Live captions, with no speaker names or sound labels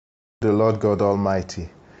The Lord God Almighty,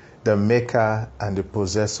 the maker and the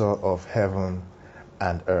possessor of heaven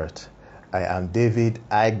and earth. I am David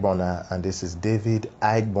Aigbona, and this is David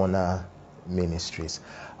Aigbona Ministries,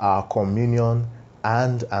 our communion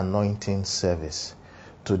and anointing service.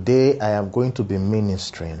 Today I am going to be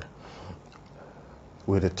ministering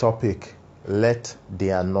with the topic, Let the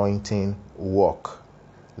Anointing Work.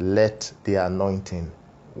 Let the anointing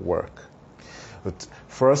work. But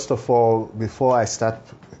first of all, before I start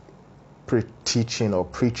teaching or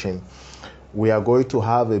preaching, we are going to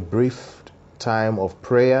have a brief time of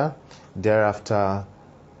prayer. Thereafter,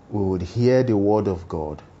 we would hear the word of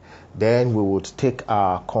God. Then we would take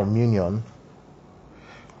our communion.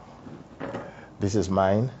 This is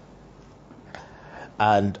mine.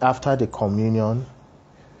 And after the communion,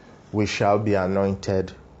 we shall be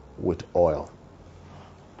anointed with oil.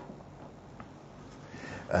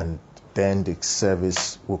 And then the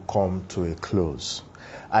service will come to a close.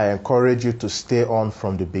 I encourage you to stay on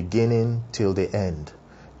from the beginning till the end.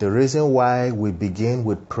 The reason why we begin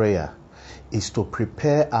with prayer is to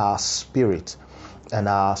prepare our spirit and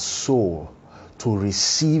our soul to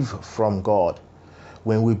receive from God.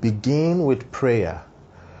 When we begin with prayer,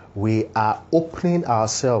 we are opening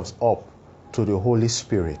ourselves up to the Holy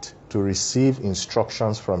Spirit to receive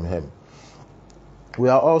instructions from Him. We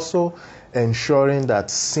are also ensuring that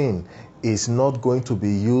sin is not going to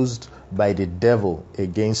be used by the devil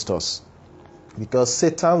against us, because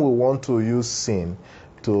Satan will want to use sin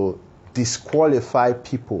to disqualify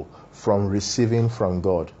people from receiving from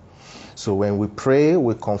God. So when we pray,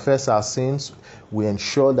 we confess our sins, we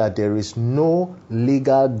ensure that there is no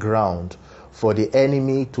legal ground for the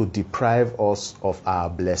enemy to deprive us of our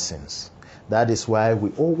blessings. That is why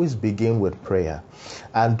we always begin with prayer.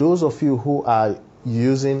 And those of you who are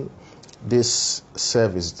using this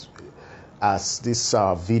service as these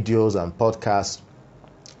videos and podcasts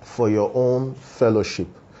for your own fellowship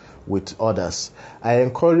with others, I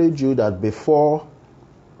encourage you that before,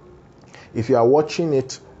 if you are watching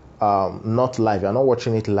it not live, you're not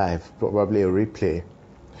watching it live, probably a replay,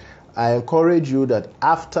 I encourage you that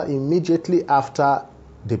immediately after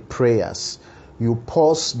the prayers, you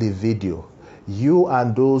pause the video. You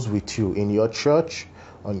and those with you in your church,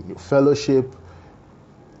 on your fellowship,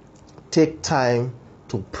 take time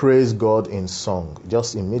to praise God in song,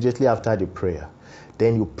 just immediately after the prayer.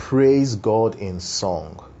 Then you praise God in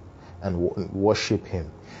song and worship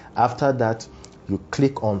Him. After that, you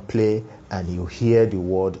click on play and you hear the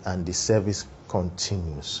word, and the service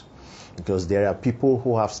continues. Because there are people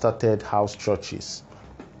who have started house churches,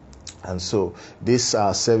 and so this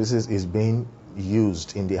services is being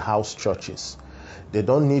used in the house churches. They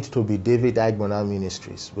don't need to be David Aigbona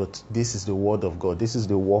Ministries, but this is the word of God. This is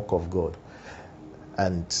the work of God.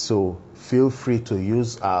 And so feel free to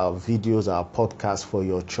use our videos, our podcasts for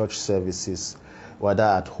your church services, whether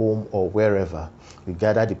at home or wherever. You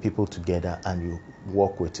gather the people together and you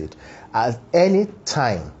work with it. At any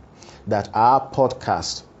time that our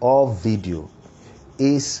podcast or video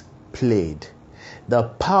is played, the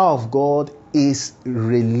power of God is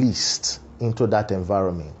released into that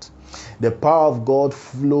environment. The power of God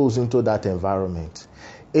flows into that environment.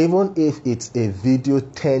 Even if it's a video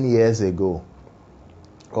 10 years ago,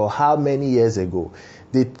 or how many years ago,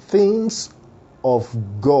 the things of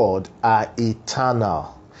God are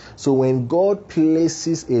eternal. So when God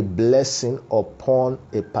places a blessing upon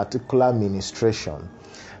a particular ministration,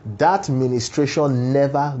 that ministration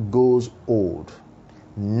never goes old,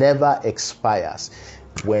 never expires.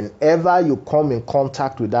 Whenever you come in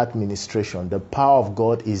contact with that ministration, the power of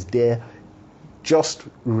God is there just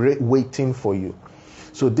waiting for you.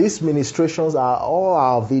 So these ministrations are all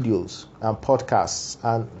our videos and podcasts,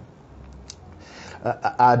 and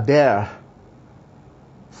are there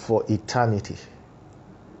for eternity.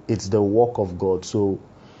 It's the work of God. So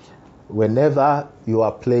whenever you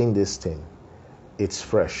are playing this thing, it's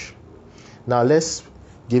fresh. Now let's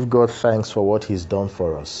give God thanks for what He's done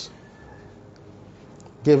for us.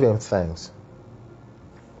 Give Him thanks.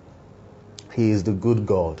 He is the good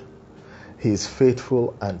God. He is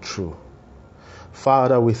faithful and true.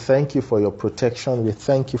 Father, we thank You for Your protection. We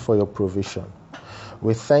thank You for Your provision.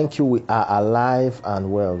 We thank You we are alive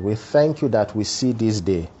and well. We thank You that we see this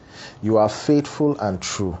day. You are faithful and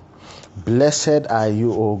true. Blessed are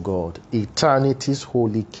You, O God, eternity's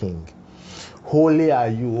holy King. Holy are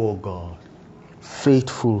You, O God,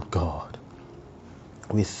 faithful God.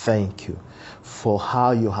 We thank You for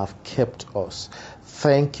how You have kept us.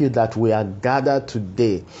 Thank You that we are gathered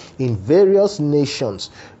today in various nations,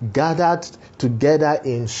 gathered together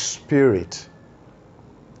in spirit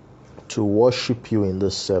to worship You in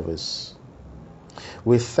this service.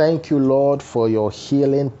 We thank you, Lord, for your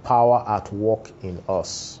healing power at work in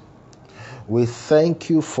us. We thank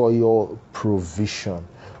you for your provision.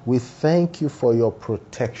 We thank you for your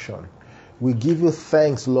protection. We give you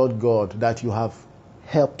thanks, Lord God, that you have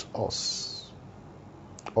helped us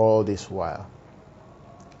all this while.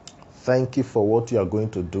 Thank you for what you are going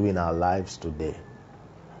to do in our lives today.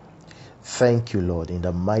 Thank you, Lord, in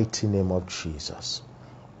the mighty name of Jesus.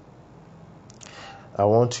 I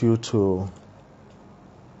want you to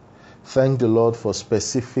thank the Lord for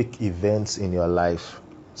specific events in your life,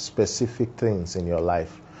 specific things in your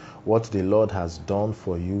life, what the Lord has done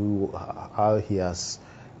for you, how He has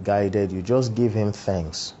guided you. Just give Him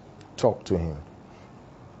thanks. Talk to Him.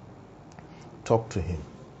 Talk to Him.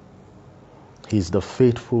 He's the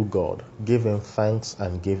faithful God. Give Him thanks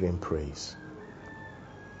and give Him praise.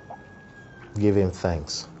 Give Him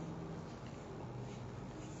thanks.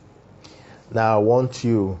 Now I want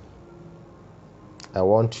you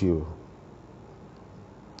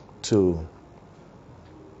to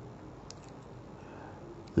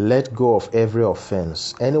let go of every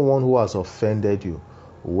offense. Anyone who has offended you,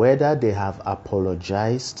 whether they have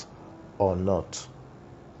apologized or not,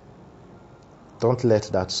 don't let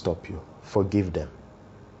that stop you. Forgive them.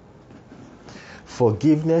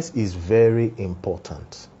 Forgiveness is very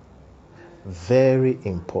important. Very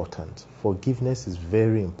important. Forgiveness is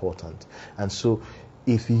very important. And so,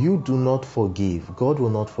 if you do not forgive, God will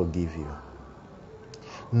not forgive you.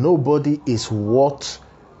 Nobody is worth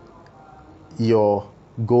your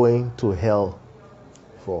going to hell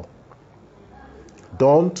for.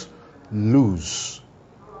 Don't lose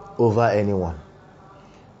over anyone.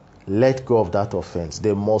 Let go of that offense.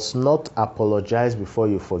 They must not apologize before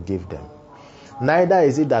you forgive them. Neither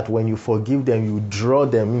is it that when you forgive them, you draw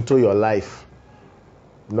them into your life.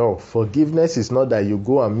 No, forgiveness is not that you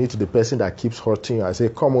go and meet the person that keeps hurting you and say,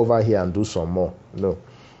 come over here and do some more. No.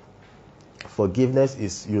 Forgiveness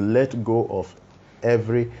is you let go of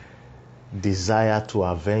every desire to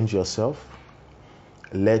avenge yourself.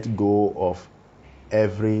 Let go of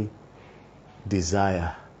every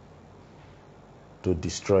desire to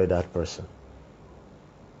destroy that person.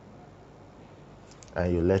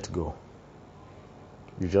 And you let go.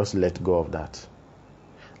 You just let go of that.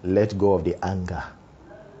 Let go of the anger.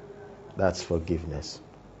 That's forgiveness.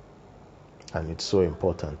 And it's so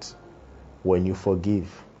important. When you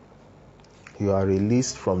forgive, you are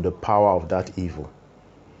released from the power of that evil.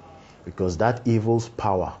 Because that evil's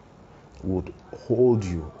power would hold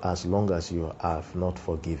you as long as you have not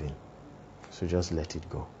forgiven. So just let it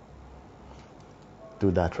go.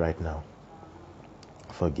 Do that right now.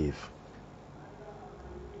 Forgive.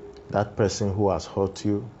 That person who has hurt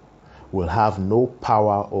you will have no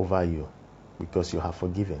power over you because you have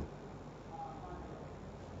forgiven.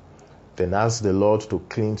 Then ask the Lord to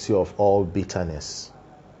cleanse you of all bitterness.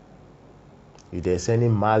 If there's any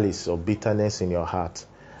malice or bitterness in your heart,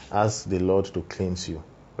 ask the Lord to cleanse you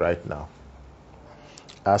right now.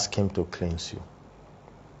 Ask Him to cleanse you.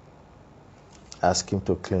 Ask Him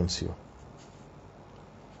to cleanse you.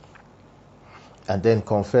 And then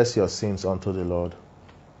confess your sins unto the Lord.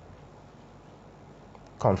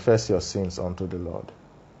 Confess your sins unto the Lord.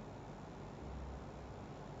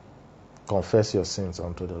 Confess your sins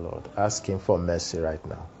unto the Lord. Ask Him for mercy right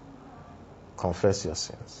now. Confess your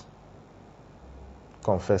sins.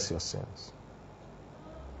 Confess your sins.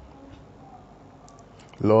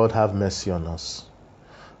 Lord, have mercy on us.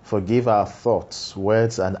 Forgive our thoughts,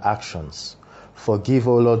 words, and actions. Forgive,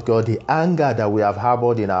 O Lord God, the anger that we have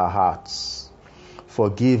harbored in our hearts.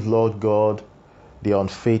 Forgive, Lord God, the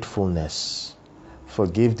unfaithfulness.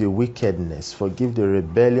 Forgive the wickedness. Forgive the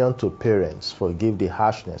rebellion to parents. Forgive the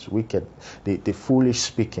harshness, the foolish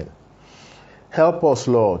speaking. Help us,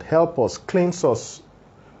 Lord. Help us. Cleanse us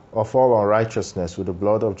of all unrighteousness with the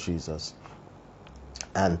blood of Jesus.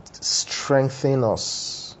 And strengthen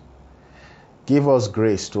us. Give us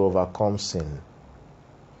grace to overcome sin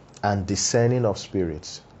and discerning of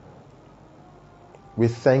spirits. We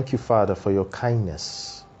thank you, Father, for your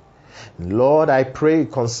kindness. Lord, I pray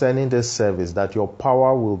concerning this service that your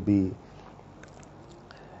power will be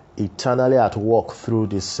eternally at work through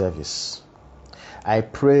this service. I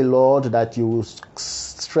pray, Lord, that you will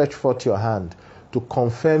stretch forth your hand to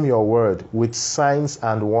confirm your word with signs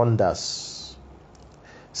and wonders.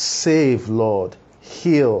 Save, Lord,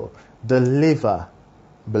 heal, deliver,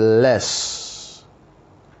 bless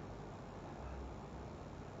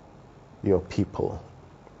your people.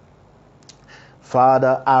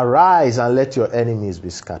 Father, arise and let your enemies be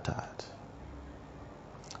scattered.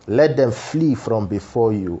 Let them flee from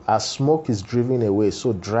before you. As smoke is driven away,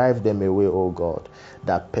 so drive them away, O God,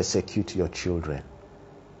 that persecute your children.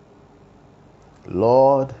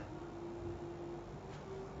 Lord,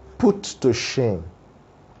 put to shame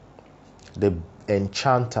the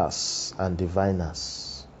enchanters and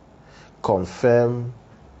diviners. Confirm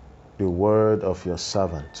the word of your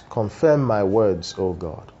servant. Confirm my words, O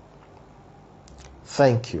God.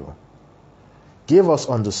 Thank you. Give us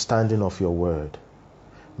understanding of your word.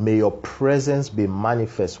 May your presence be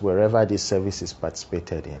manifest wherever this service is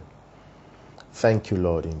participated in. Thank you,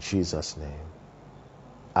 Lord, in Jesus' name.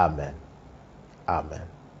 Amen. Amen.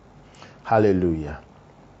 Hallelujah.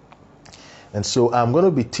 And so I'm going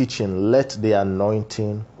to be teaching, let the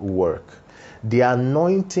anointing work. The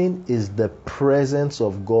anointing is the presence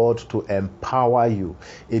of God to empower you.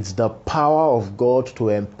 It's the power of God to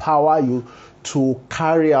empower you to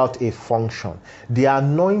carry out a function. The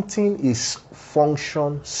anointing is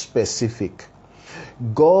function specific.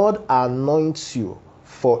 God anoints you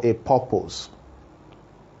for a purpose.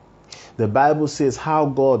 The Bible says how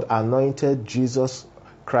God anointed Jesus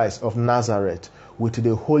Christ of Nazareth with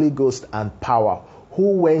the Holy Ghost and power,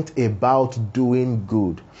 who went about doing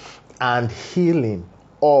good and healing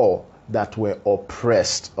all that were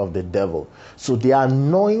oppressed of the devil. So the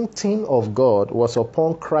anointing of God was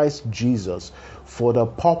upon Christ Jesus for the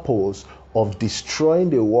purpose of destroying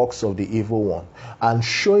the works of the evil one and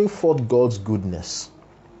showing forth God's goodness.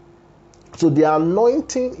 So the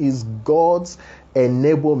anointing is God's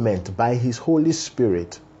enablement by His Holy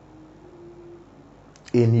Spirit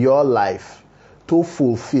in your life to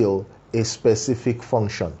fulfill a specific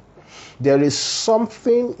function. There is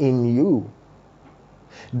something in you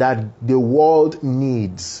that the world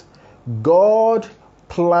needs. God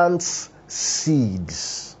plants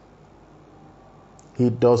seeds. He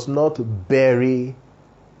does not bury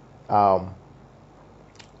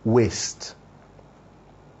waste.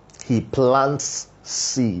 He plants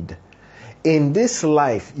seed. In this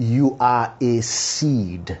life, you are a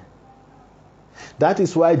seed. That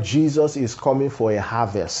is why Jesus is coming for a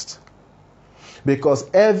harvest. Because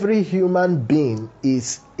every human being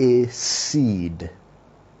is a seed.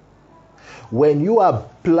 When you are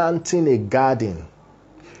planting a garden,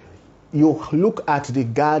 you look at the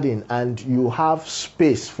garden and you have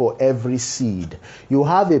space for every seed. You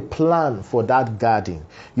have a plan for that garden.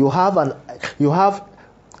 You have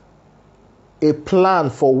a plan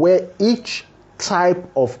for where each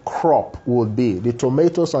type of crop would be. The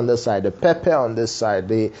tomatoes on this side, the pepper on this side,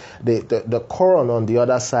 the corn on the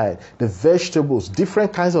other side, the vegetables,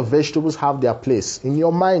 different kinds of vegetables have their place. In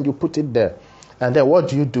your mind, you put it there. And then what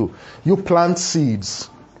do? You plant seeds.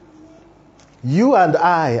 You and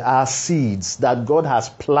I are seeds that God has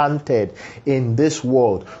planted in this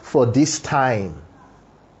world for this time.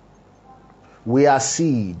 We are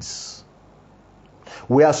seeds.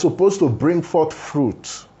 We are supposed to bring forth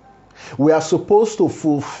fruit. We are supposed to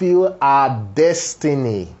fulfill our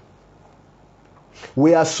destiny.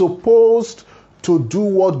 We are supposed to do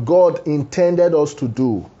what God intended us to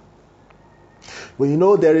do. Well, you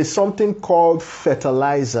know, there is something called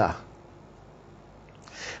fertilizer.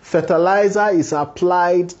 Fertilizer is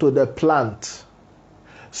applied to the plant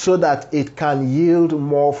so that it can yield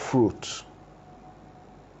more fruit.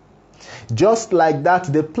 Just like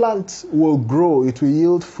that, the plant will grow, it will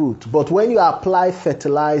yield fruit. But when you apply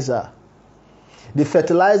fertilizer, the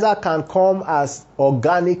fertilizer can come as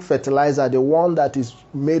organic fertilizer, the one that is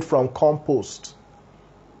made from compost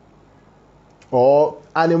or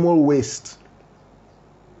animal waste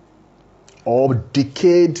or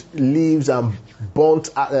decayed leaves and burnt,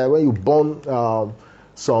 when you burn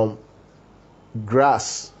some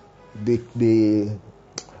grass,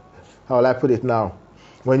 how will I put it now?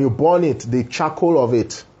 When you burn it, the charcoal of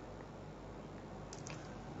it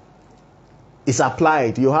is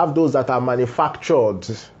applied. You have those that are manufactured.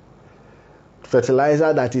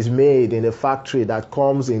 Fertilizer that is made in a factory that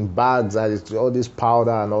comes in bags, and it's all this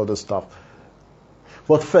powder and all this stuff.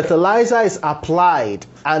 But fertilizer is applied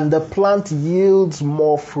and the plant yields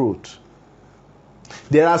more fruit.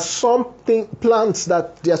 There are some things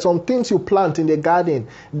you plant in the garden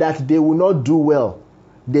that they will not do well.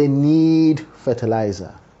 They need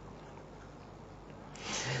fertilizer.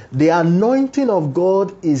 The anointing of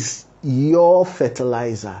God is your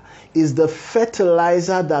fertilizer. Is the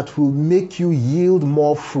fertilizer that will make you yield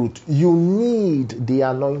more fruit. You need the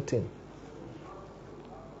anointing.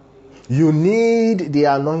 You need the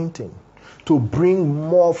anointing to bring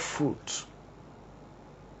more fruit.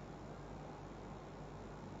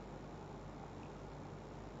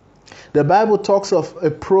 The Bible talks of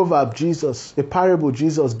a parable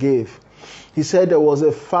Jesus gave. He said there was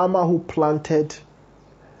a farmer who planted,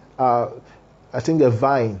 a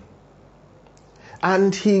vine.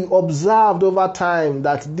 And he observed over time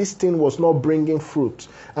that this thing was not bringing fruit.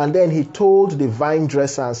 And then he told the vine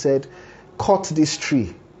dresser and said, cut this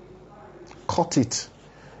tree. Cut it.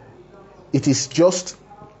 It is just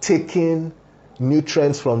taking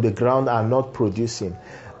nutrients from the ground and not producing.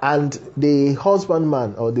 And the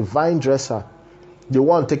husbandman or the vine dresser, the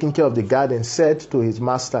one taking care of the garden, said to his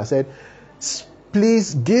master, said,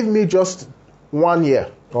 please give me just 1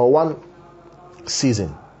 year or 1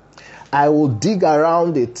 season. I will dig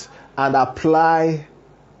around it and apply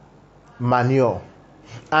manure.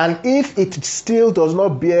 And if it still does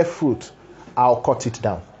not bear fruit, I'll cut it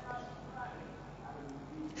down.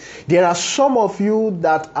 There are some of you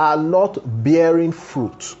that are not bearing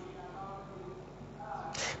fruit.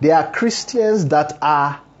 There are Christians that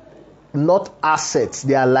are not assets,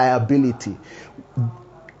 they are liability.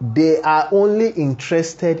 They are only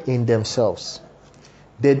interested in themselves.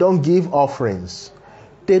 They don't give offerings.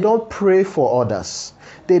 They don't pray for others.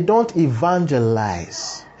 They don't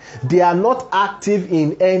evangelize. They are not active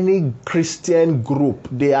in any Christian group.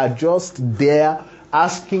 They are just there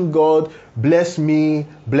asking God, bless me,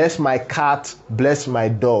 bless my cat, bless my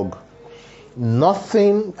dog.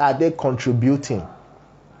 Nothing are they contributing.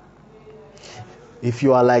 If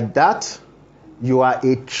you are like that, you are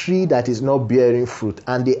a tree that is not bearing fruit,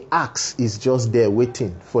 and the axe is just there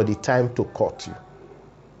waiting for the time to cut you.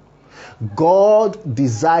 God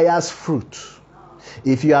desires fruit.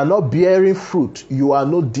 If you are not bearing fruit, you are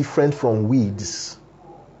no different from weeds.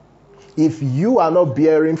 If you are not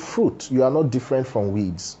bearing fruit, you are not different from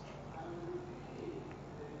weeds.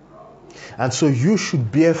 And so you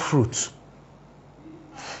should bear fruit.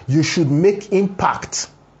 You should make impact.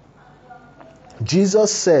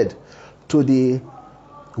 Jesus said to the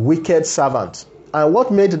wicked servant, and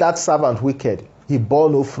what made that servant wicked? He bore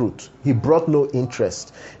no fruit. He brought no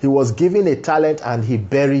interest. He was given a talent and he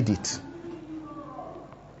buried it.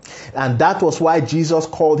 And that was why Jesus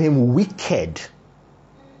called him wicked.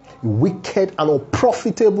 Wicked and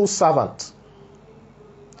unprofitable servant.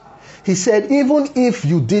 He said, even if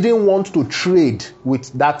you didn't want to trade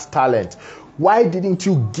with that talent, why didn't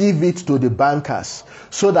you give it to the bankers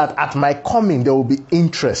so that at my coming there will be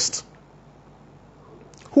interest?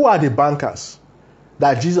 Who are the bankers?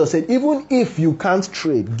 That Jesus said, even if you can't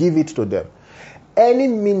trade, give it to them. Any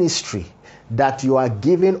ministry that you are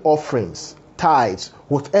giving offerings, tithes,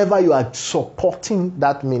 whatever you are supporting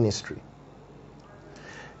that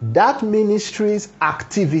ministry's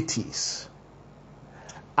activities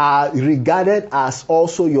are regarded as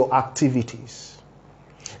also your activities.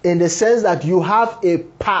 In the sense that you have a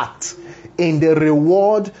part in the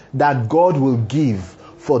reward that God will give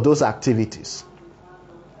for those activities.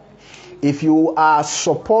 If you are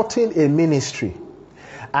supporting a ministry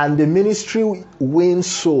and the ministry wins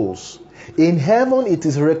souls, in heaven it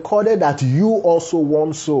is recorded that you also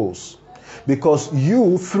won souls, because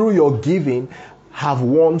you, through your giving, have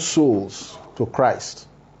won souls to Christ.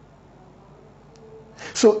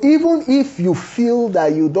 So even if you feel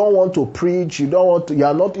that you don't want to preach, even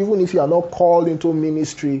if you are not called into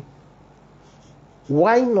ministry,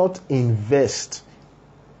 why not invest?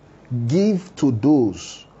 Give to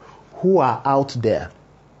those who are out there,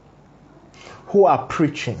 who are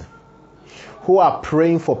preaching, who are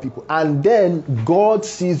praying for people, and then God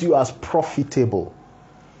sees you as profitable.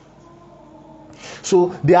 So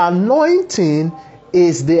the anointing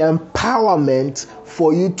is the empowerment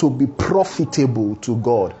for you to be profitable to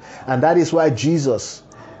God. And that is why Jesus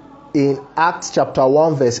in Acts chapter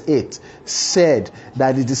 1 verse 8 said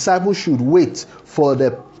that the disciples should wait for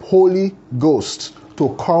the Holy Ghost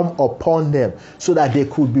to come upon them so that they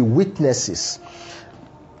could be witnesses.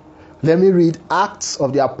 Let me read Acts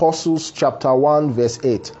of the Apostles chapter 1 verse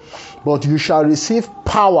 8. But you shall receive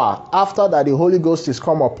power after that the Holy Ghost is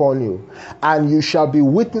come upon you, and you shall be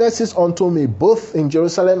witnesses unto me both in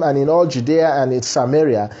Jerusalem and in all Judea and in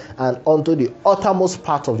Samaria and unto the uttermost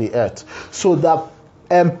part of the earth. So the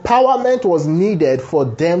empowerment was needed for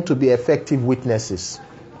them to be effective witnesses.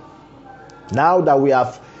 Now that we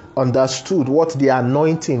have understood what the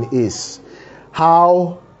anointing is,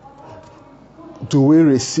 how do we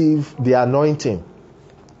receive the anointing?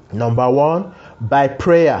 Number one, by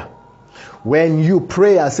prayer. When you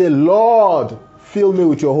pray and say, Lord, fill me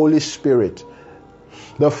with your Holy Spirit.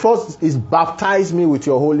 The first is baptize me with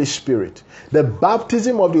your Holy Spirit. The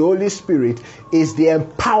baptism of the Holy Spirit is the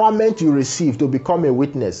empowerment you receive to become a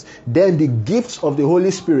witness. Then the gifts of the Holy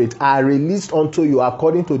Spirit are released unto you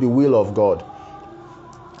according to the will of God.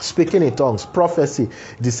 Speaking in tongues, prophecy,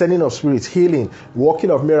 discerning of spirits, healing, working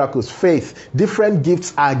of miracles, faith. Different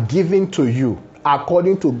gifts are given to you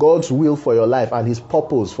according to God's will for your life and his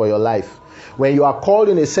purpose for your life. When you are called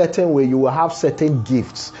in a certain way, you will have certain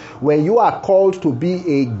gifts. When you are called to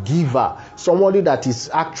be a giver, somebody that is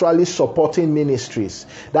actually supporting ministries,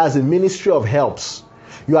 that's the ministry of helps,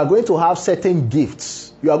 you are going to have certain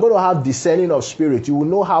gifts. You are going to have discerning of spirit. You will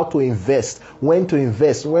know how to invest, when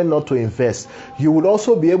not to invest. You will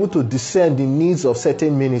also be able to discern the needs of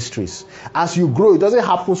certain ministries. As you grow, it doesn't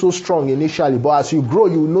happen so strong initially, but as you grow,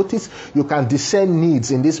 you will notice you can discern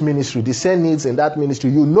needs in this ministry, discern needs in that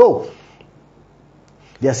ministry. You know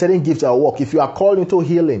there are certain gifts that work. If you are called into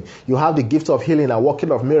healing, you have the gift of healing and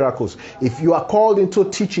working of miracles. If you are called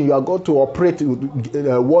into teaching, you are going to operate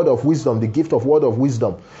word of wisdom, the gift of word of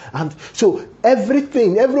wisdom. And so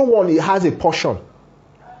everyone has a portion.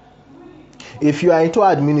 If you are into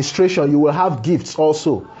administration, you will have gifts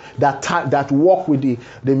also that work with the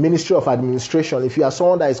ministry of administration. If you are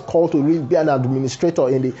someone that is called to be an administrator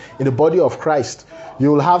in the body of Christ,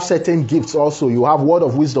 you will have certain gifts also. You have word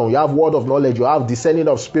of wisdom, you have word of knowledge, you have discerning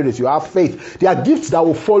of spirits, you have faith. There are gifts that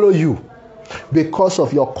will follow you because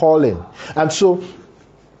of your calling. And so,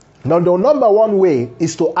 now the number one way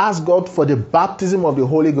is to ask God for the baptism of the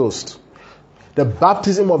Holy Ghost. The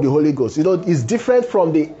baptism of the Holy Ghost, is different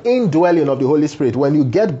from the indwelling of the Holy Spirit. When you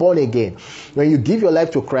get born again, when you give your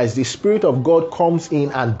life to Christ, the Spirit of God comes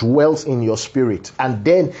in and dwells in your spirit. And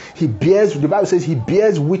then the Bible says he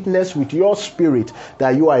bears witness with your spirit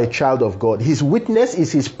that you are a child of God. His witness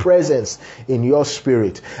is his presence in your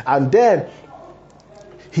spirit. And then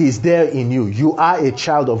he is there in you. You are a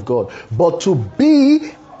child of God. But to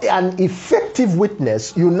be an effective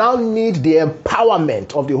witness, you now need the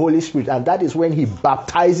empowerment of the Holy Spirit, and that is when he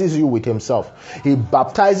baptizes you with himself. He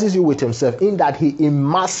baptizes you with himself in that he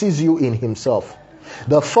immerses you in himself.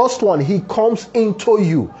 The first one, he comes into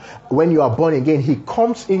you. When you are born again, he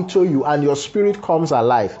comes into you and your spirit comes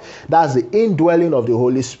alive. That's the indwelling of the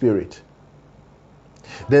Holy Spirit.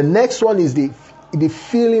 The next one is the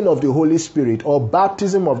filling of the Holy Spirit, or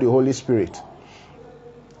baptism of the Holy Spirit.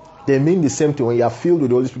 They mean the same thing. When you are filled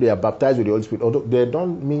with the Holy Spirit, you are baptized with the Holy Spirit. Although they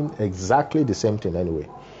don't mean exactly the same thing anyway.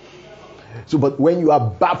 So, but when you are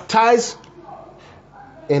baptized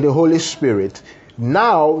in the Holy Spirit,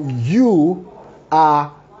 now you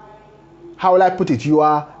are, how will I put it? You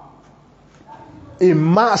are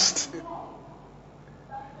immersed.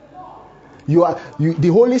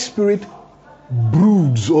 The Holy Spirit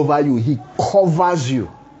broods over you. He covers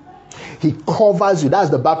you. He covers you.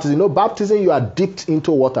 That's the baptism. Baptism, you are dipped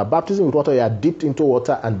into water. Baptism with water, you are dipped into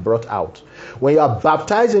water and brought out. When you are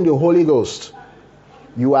baptized in the Holy Ghost,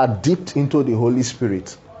 you are dipped into the Holy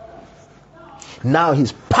Spirit. Now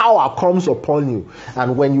his power comes upon you.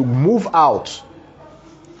 And when you move out,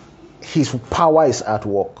 his power is at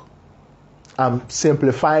work. I'm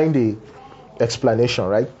simplifying the explanation,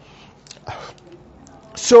 right?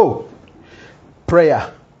 So,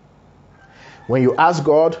 prayer. When you ask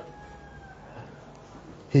God,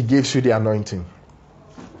 he gives you the anointing.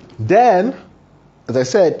 Then, as I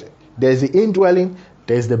said, there's the indwelling,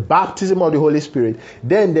 there's the baptism of the Holy Spirit.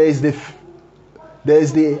 Then there's the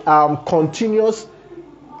continuous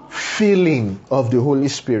filling of the Holy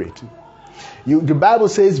Spirit. The Bible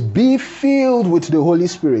says, be filled with the Holy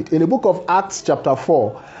Spirit. In the book of Acts chapter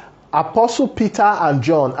 4, Apostle Peter and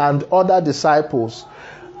John and other disciples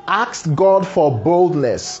asked God for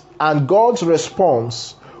boldness, and God's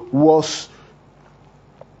response was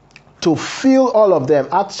to fill all of them.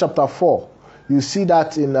 Acts chapter 4. You see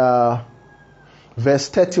that in verse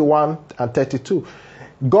 31 and 32.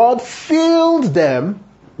 God filled them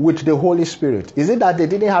with the Holy Spirit. Is it that they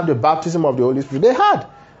didn't have the baptism of the Holy Spirit? They had.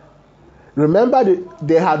 Remember,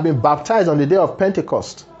 they had been baptized on the day of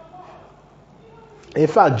Pentecost. In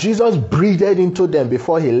fact, Jesus breathed into them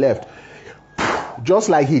before he left, just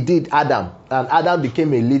like he did Adam, and Adam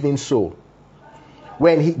became a living soul.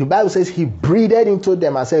 When the Bible says he breathed into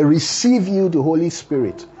them and said, receive you the Holy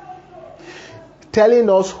Spirit, telling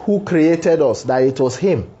us who created us, that it was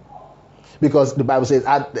him. Because the Bible says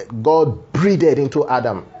God breathed into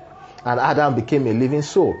Adam, and Adam became a living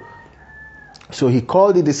soul. So he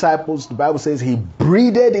called the disciples, the Bible says he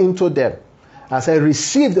breathed into them and said,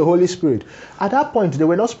 receive the Holy Spirit. At that point, they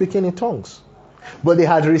were not speaking in tongues, but they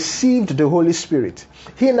had received the Holy Spirit.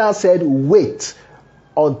 He now said, wait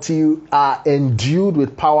until you are endued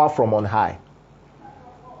with power from on high.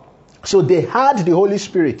 So they had the Holy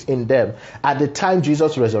Spirit in them at the time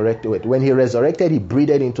Jesus resurrected. When he resurrected, he breathed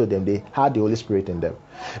into them. They had the Holy Spirit in them.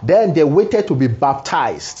 Then they waited to be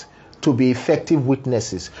baptized, to be effective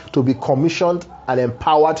witnesses, to be commissioned and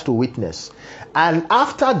empowered to witness. And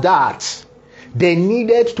after that, they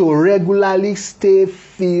needed to regularly stay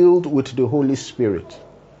filled with the Holy Spirit.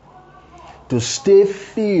 to stay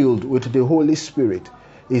filled with the Holy Spirit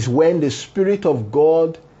is when the Spirit of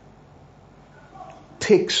God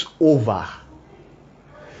takes over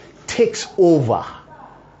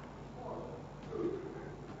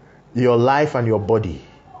your life and your body.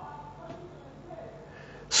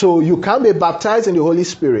 So you can be baptized in the Holy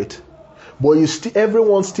Spirit, but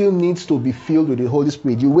everyone still needs to be filled with the Holy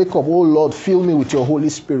Spirit. You wake up, oh Lord, fill me with your Holy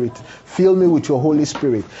Spirit. Fill me with your Holy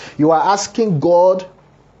Spirit. You are asking God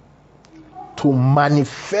to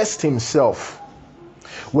manifest himself.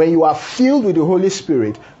 When you are filled with the Holy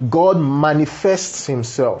Spirit, God manifests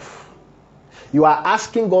himself. You are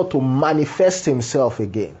asking God to manifest himself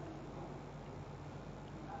again.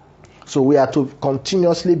 So we are to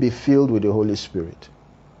continuously be filled with the Holy Spirit.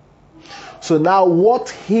 So now what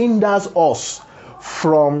hinders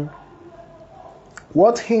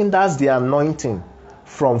the anointing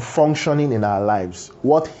from functioning in our lives?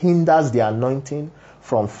 What hinders the anointing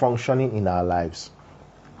from functioning in our lives?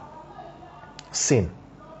 Sin.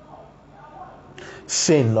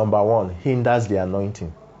 Sin, number one, hinders the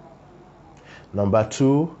anointing. Number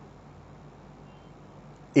two,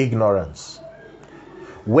 ignorance.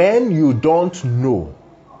 When you don't know,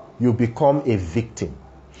 you become a victim.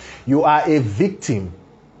 You are a victim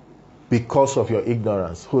because of your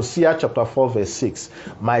ignorance. Hosea chapter 4 verse 6.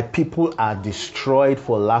 My people are destroyed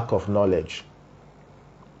for lack of knowledge.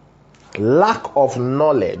 Lack of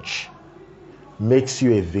knowledge makes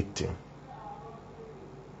you a victim.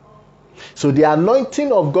 So the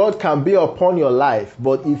anointing of God can be upon your life,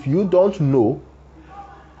 but if you don't know,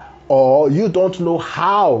 or you don't know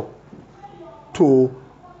how to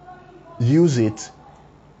use it,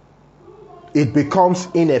 it becomes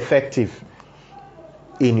ineffective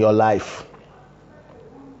in your life.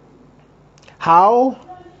 How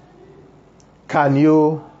can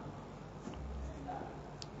you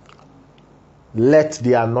let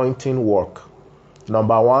the anointing work?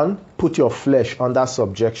 Number one, put your flesh under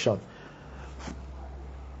subjection.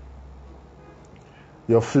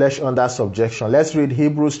 Your flesh under subjection. Let's read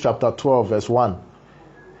Hebrews chapter 12 verse 1.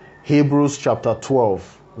 Hebrews chapter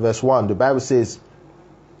 12 verse 1. The Bible says,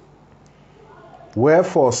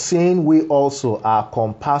 wherefore, seeing we also are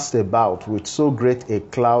compassed about with so great a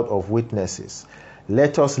cloud of witnesses,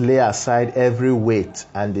 let us lay aside every weight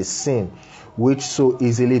and the sin which so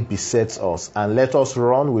easily besets us, and let us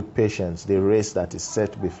run with patience the race that is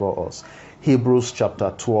set before us. Hebrews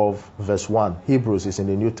chapter 12 verse 1. Hebrews is in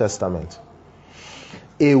the New Testament.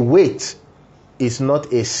 A weight is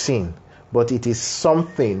not a sin, but it is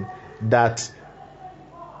something that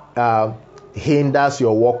hinders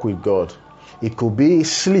your walk with God. It could be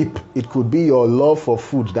sleep. It could be your love for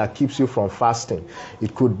food that keeps you from fasting.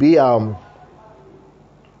 It could be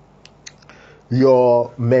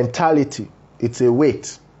your mentality. It's a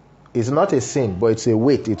weight. It's not a sin, but it's a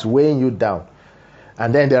weight. It's weighing you down.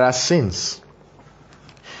 And then there are sins.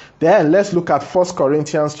 Then let's look at 1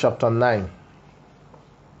 Corinthians chapter 9.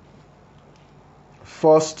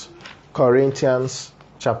 1 Corinthians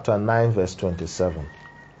chapter 9 verse 27.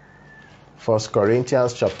 1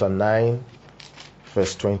 Corinthians chapter 9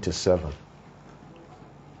 verse 27.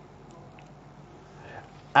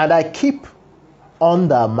 And I keep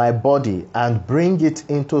under my body and bring it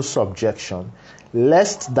into subjection,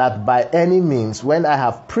 lest that by any means, when I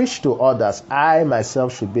have preached to others, I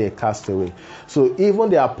myself should be a castaway. So even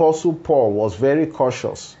the Apostle Paul was very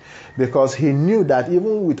cautious, because he knew that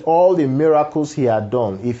even with all the miracles he had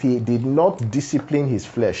done, if he did not discipline his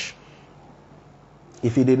flesh,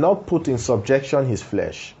 if he did not put in subjection his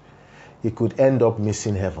flesh, he could end up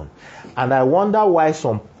missing heaven. And I wonder why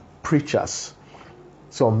some preachers,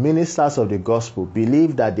 some ministers of the gospel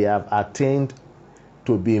believe that they have attained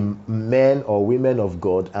to be men or women of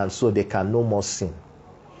God, and so they can no more sin.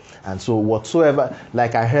 And so whatsoever,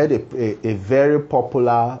 like I heard a very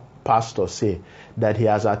popular pastor say that he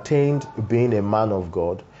has attained being a man of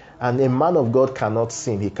God, and a man of God cannot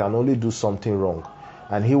sin. He can only do something wrong.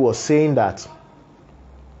 And he was saying that,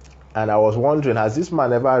 and I was wondering, has this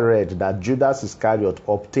man ever read that Judas Iscariot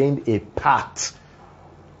obtained a part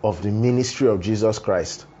of the ministry of Jesus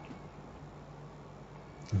Christ?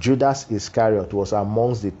 Judas Iscariot was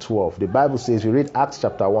amongst the 12. The Bible says, you read Acts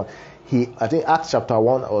chapter 1, I think Acts chapter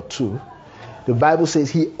 1 or 2, the Bible says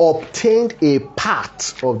he obtained a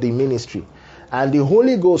part of the ministry. And the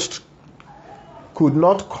Holy Ghost could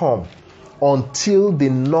not come until the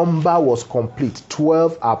number was complete,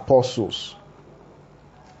 12 apostles.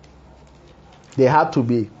 They had to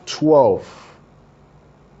be 12.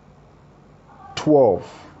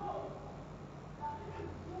 12.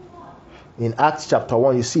 In Acts chapter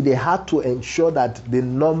 1, you see, they had to ensure that the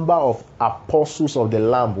number of apostles of the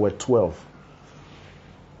Lamb were 12.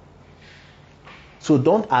 So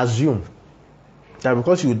don't assume that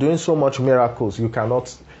because you're doing so much miracles, you cannot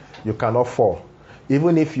fall.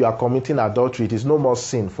 Even if you are committing adultery, it is no more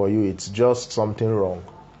sin for you. It's just something wrong.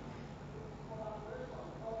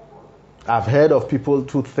 I've heard of people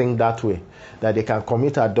who think that way, that they can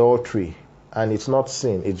commit adultery and it's not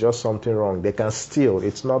sin, it's just something wrong. They can steal,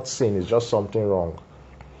 it's not sin, it's just something wrong.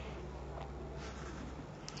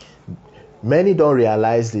 Many don't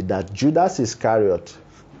realize that Judas Iscariot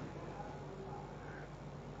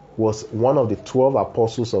was one of the 12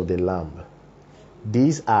 apostles of the Lamb.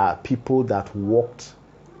 These are people that walked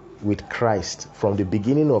with Christ from the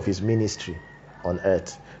beginning of his ministry on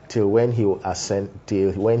earth till when he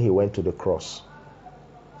went to the cross.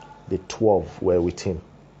 The 12 were with him.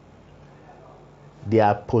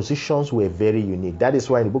 Their positions were very unique. That is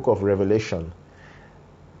why in the book of Revelation,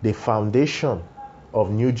 the foundation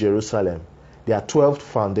of New Jerusalem, there are 12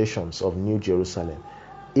 foundations of New Jerusalem.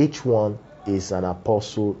 Each one is an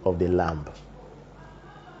apostle of the Lamb.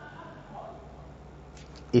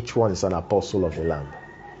 Each one is an apostle of the Lamb.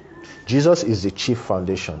 Jesus is the chief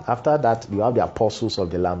foundation. After that, you have the apostles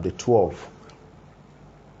of the Lamb, the 12.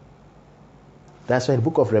 That's why in the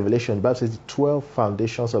book of Revelation, the Bible says the 12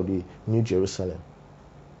 foundations of the New Jerusalem.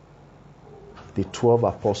 The 12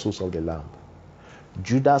 apostles of the Lamb.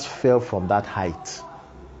 Judas fell from that height.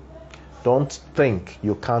 Don't think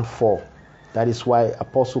you can't fall. That is why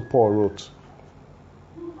Apostle Paul wrote,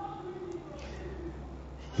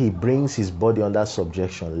 he brings his body under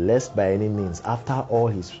subjection, lest by any means, after all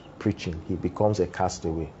his preaching, he becomes a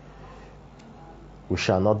castaway. We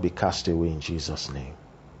shall not be cast away in Jesus' name.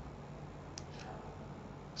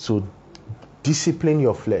 So, discipline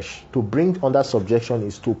your flesh. To bring under subjection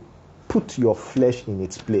is to put your flesh in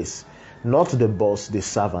its place. Not the boss, the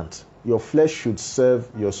servant. Your flesh should serve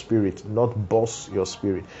your spirit, not boss your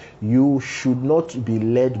spirit. You should not be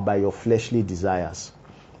led by your fleshly desires.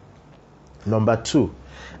 Number 2,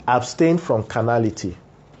 abstain from carnality.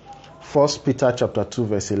 1 Peter chapter 2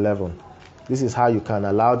 verse 11. This is how you can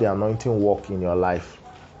allow the anointing work in your life.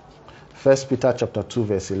 1 Peter chapter 2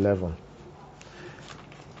 verse 11.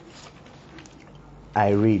 I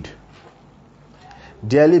read,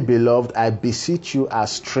 Dearly beloved, I beseech you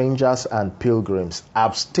as strangers and pilgrims,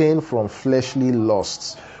 abstain from fleshly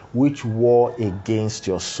lusts which war against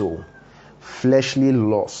your soul. Fleshly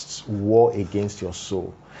lusts war against your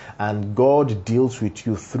soul. And God deals with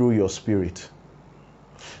you through your spirit.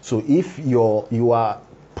 So if you are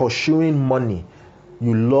pursuing money,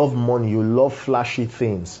 you love flashy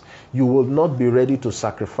things, you will not be ready to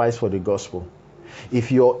sacrifice for the gospel.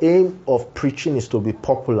 If your aim of preaching is to be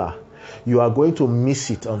popular, you are going to miss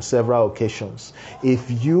it on several occasions.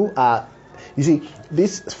 If you see,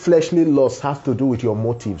 these fleshly lusts have to do with your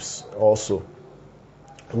motives also.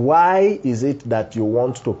 Why is it that you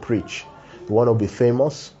want to preach? You want to be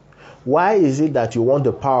famous? Why is it that you want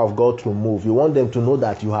the power of God to move? You want them to know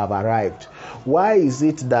that you have arrived. Why is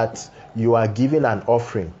it that you are giving an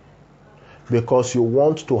offering? Because you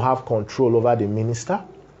want to have control over the minister?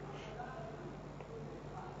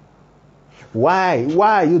 Why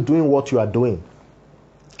are you doing what you are doing?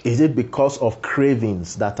 Is it because of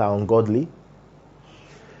cravings that are ungodly?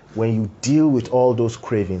 When you deal with all those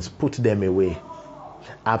cravings, put them away.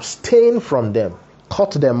 Abstain from them.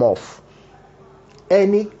 Cut them off.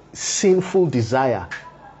 Any sinful desire,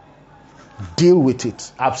 deal with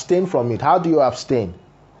it. Abstain from it. How do you abstain?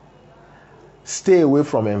 Stay away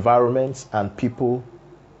from environments and people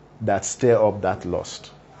that stir up that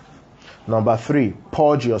lust. Number 3,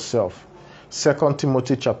 purge yourself. 2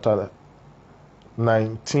 Timothy chapter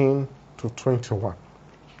 19 to 21.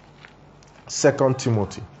 2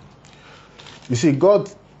 Timothy. You see,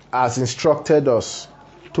 God has instructed us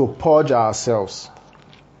to purge ourselves.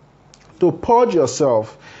 To purge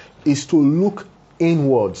yourself is to look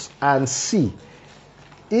inwards and see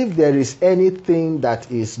if there is anything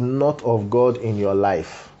that is not of God in your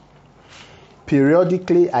life.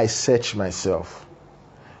 Periodically, I search myself.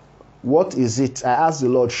 What is it? I ask the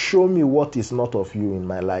Lord, show me what is not of you in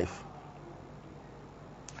my life.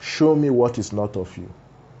 Show me what is not of you.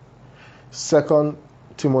 2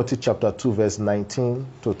 Timothy chapter 2 verse 19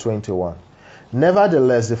 to 21.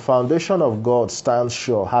 Nevertheless, the foundation of God stands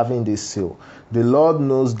sure, having this seal. The Lord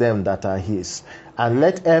knows them that are his. And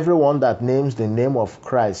let everyone that names the name of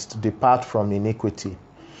Christ depart from iniquity.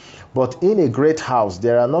 But in a great house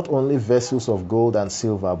there are not only vessels of gold and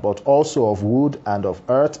silver, but also of wood and of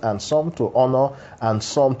earth, and some to honor and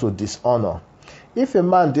some to dishonor. If a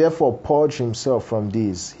man therefore purge himself from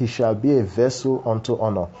these, he shall be a vessel unto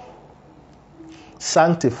honor,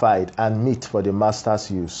 sanctified and meet for the master's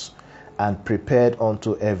use, and prepared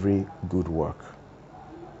unto every good work.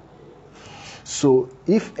 So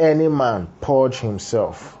if any man purge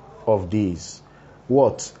himself of these,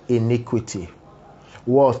 what? Iniquity.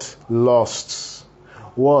 What? Lusts.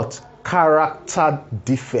 What? Character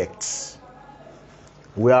defects.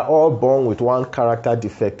 We are all born with one character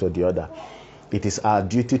defect or the other. It is our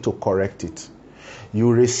duty to correct it. You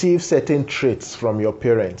receive certain traits from your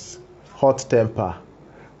parents: hot temper,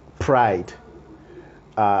 pride,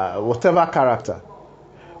 whatever character.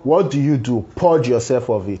 What do? Purge yourself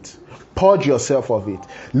of it. Purge yourself of it.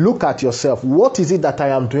 Look at yourself. What is it that I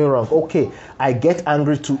am doing wrong? Okay, I get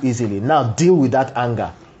angry too easily. Now deal with that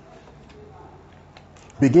anger.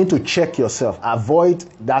 Begin to check yourself. Avoid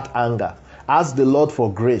that anger. Ask the Lord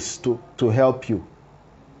for grace to help you.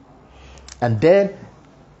 And then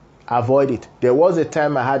avoid it. There was a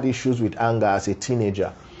time I had issues with anger as a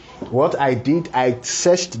teenager. What I did, I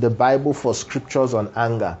searched the Bible for scriptures on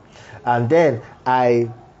anger. And then I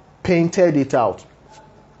painted it out.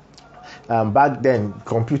 Back then,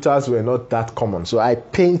 computers were not that common. So I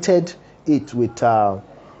painted it with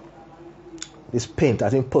this paint, I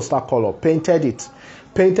think poster color. Painted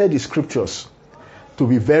the scriptures to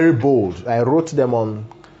be very bold. I wrote them on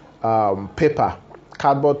paper,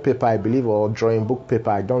 cardboard paper, I believe, or drawing book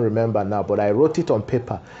paper. I don't remember now, but I wrote it on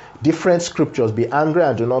paper. Different scriptures: be angry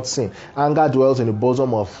and do not sin. Anger dwells in the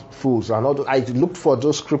bosom of fools. And I looked for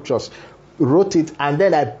those scriptures, wrote it, and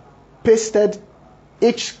then I pasted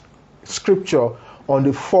each scripture on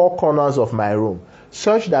the four corners of my room,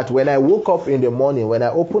 such that when I woke up in the morning, when I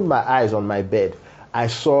opened my eyes on my bed, I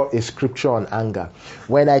saw a scripture on anger.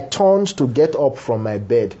 When I turned to get up from my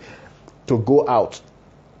bed to go out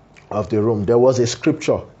of the room, there was a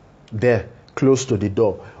scripture there close to the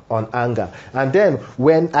door on anger. And then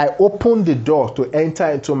when I opened the door to enter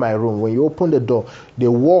into my room, when you open the door, the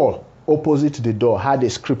wall opposite the door had a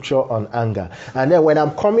scripture on anger. And then when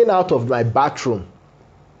I'm coming out of my bathroom,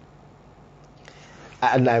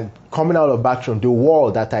 the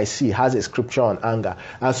wall that I see has a scripture on anger.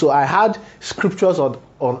 And so I had scriptures on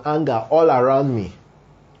anger all around me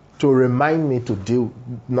to remind me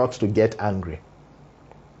not to get angry.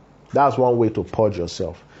 That's one way to purge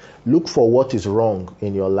yourself. Look for what is wrong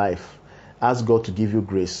in your life. Ask God to give you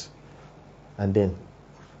grace. And then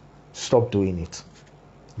stop doing it.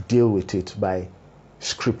 Deal with it by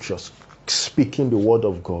scriptures, speaking the word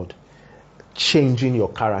of God, changing your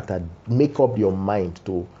character. Make up your mind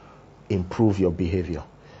to improve your behavior.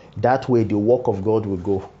 That way the work of God will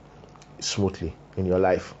go smoothly in your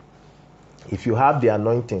life. If you have the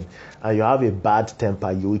anointing and you have a bad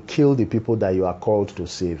temper, you will kill the people that you are called to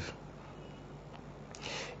save.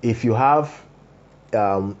 If you have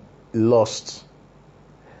lust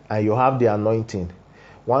and you have the anointing,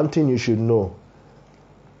 one thing you should know: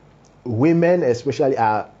 women especially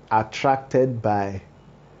are attracted by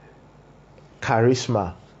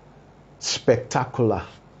charisma, spectacular,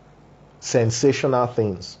 sensational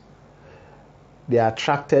things. They are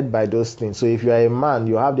attracted by those things. So if you are a man,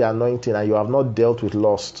 you have the anointing and you have not dealt with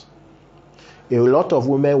lust, a lot of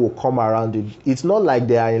women will come around you. It's not like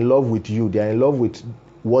they are in love with you. They are in love with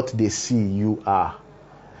what they see you are.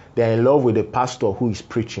 They are in love with the pastor who is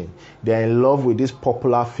preaching. They are in love with this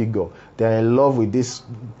popular figure. They are in love with this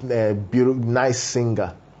nice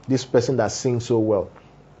singer, this person that sings so well.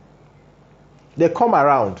 They come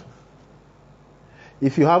around.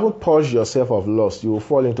 If you haven't purged yourself of lust, you will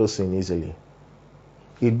fall into sin easily.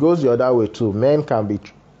 It goes the other way too. Men can be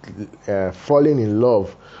falling in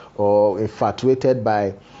love or infatuated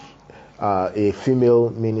by a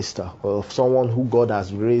female minister or someone who God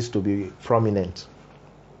has raised to be prominent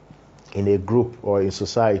in a group or in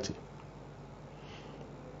society.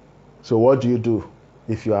 So what do you do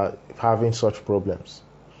if you are having such problems?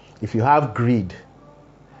 If you have greed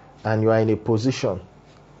and you are in a position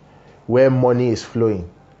where money is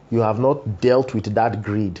flowing, you have not dealt with that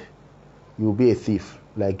greed, you will be a thief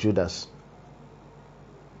like Judas.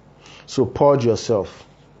 So purge yourself.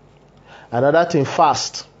 Another thing,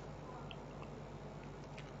 fast.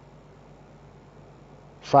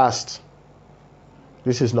 Fast.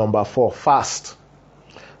 This is number 4. Fast.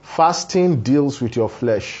 Fasting deals with your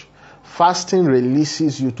flesh. Fasting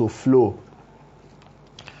releases you to flow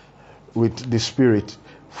with the Spirit.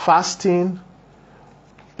 Fasting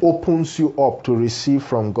opens you up to receive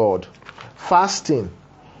from God. Fasting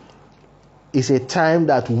is a time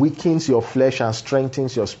that weakens your flesh and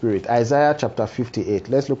strengthens your spirit. Isaiah chapter 58.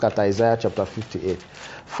 Let's look at Isaiah chapter 58.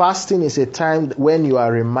 Fasting is a time when you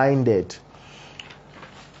are reminded.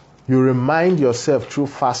 You remind yourself through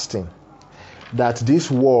fasting that this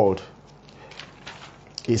world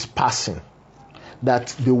is passing. That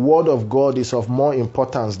the word of God is of more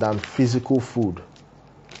importance than physical food.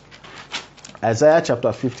 Isaiah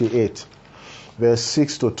chapter 58. verse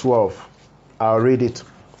 6 to 12. I'll read it.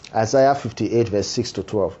 Isaiah 58, verse 6 to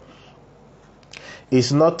 12.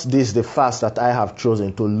 Is not this the fast that I have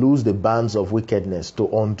chosen, to loose the bands of wickedness, to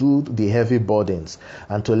undo the heavy burdens,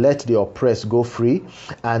 and to let the oppressed go free,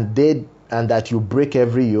 and that you break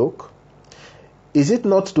every yoke? Is it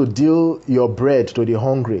not to deal your bread to the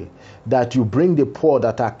hungry, that you bring the poor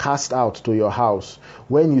that are cast out to your house,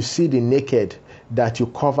 when you see the naked, that you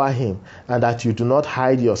cover him, and that you do not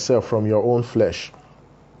hide yourself from your own flesh?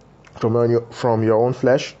 From your own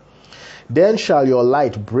flesh? Then shall your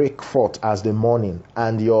light break forth as the morning,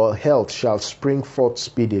 and your health shall spring forth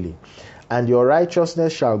speedily, and your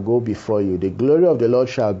righteousness shall go before you. The glory of the Lord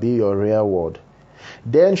shall be your reward.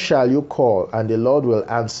 Then shall you call, and the Lord will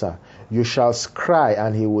answer. You shall cry,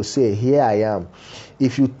 and he will say, Here I am.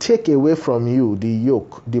 If you take away from you the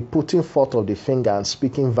yoke, the putting forth of the finger and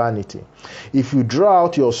speaking vanity, if you draw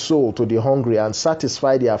out your soul to the hungry and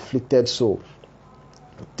satisfy the afflicted soul,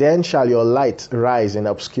 then shall your light rise in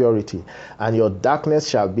obscurity, and your darkness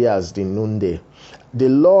shall be as the noonday. The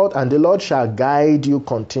Lord shall guide you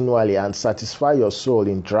continually, and satisfy your soul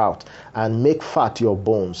in drought, and make fat your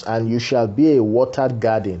bones. And you shall be a watered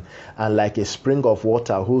garden, and like a spring of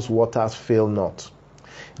water, whose waters fail not.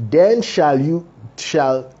 Then shall be,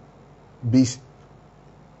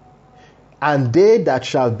 and they that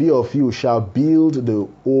shall be of you shall build the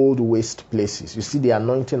old waste places. You see the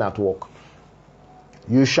anointing at work.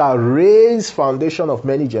 You shall raise foundation of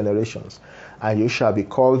many generations, and you shall be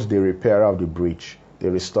called the repairer of the breach, the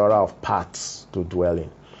restorer of paths to dwell in.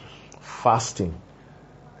 Fasting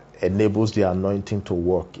enables the anointing to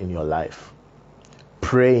work in your life.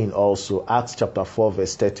 Praying also, Acts chapter 4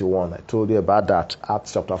 verse 31. I told you about that.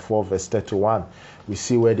 Acts chapter 4 verse 31. We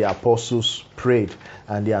see where the apostles prayed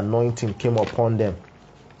and the anointing came upon them.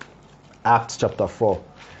 Acts chapter 4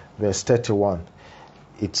 verse 31.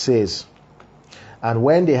 It says, And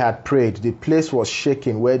when they had prayed, the place was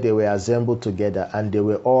shaken where they were assembled together, and they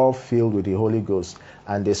were all filled with the Holy Ghost,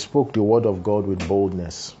 and they spoke the word of God with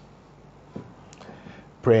boldness.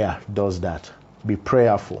 Prayer does that. Be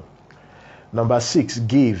prayerful. Number 6,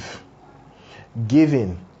 give.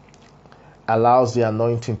 Giving allows the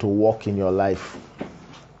anointing to work in your life.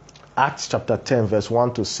 Acts chapter 10, verse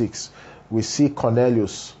 1 to 6. We see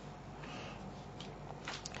Cornelius.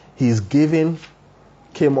 His giving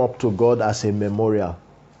came up to God as a memorial,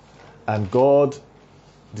 and God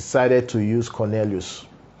decided to use Cornelius.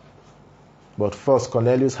 But first,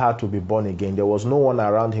 Cornelius had to be born again. There was no one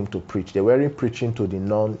around him to preach. They weren't preaching to the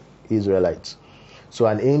non-Israelites. So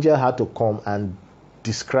an angel had to come and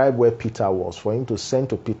describe where Peter was, for him to send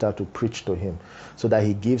to Peter to preach to him, so that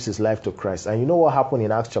he gives his life to Christ. And you know what happened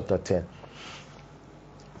in Acts chapter 10?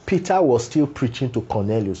 Peter was still preaching to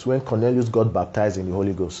Cornelius when Cornelius got baptized in the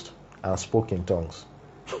Holy Ghost and spoke in tongues.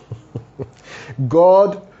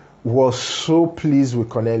 God was so pleased with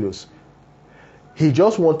Cornelius. He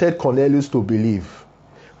just wanted Cornelius to believe.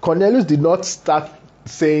 Cornelius did not start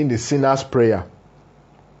saying the sinner's prayer.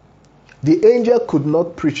 The angel could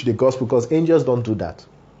not preach the gospel because angels don't do that.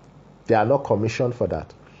 They are not commissioned for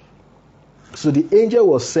that. So the angel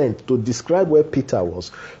was sent to describe where Peter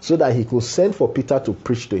was, so that he could send for Peter to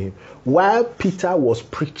preach to him. While Peter was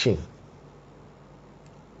preaching,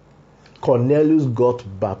 Cornelius got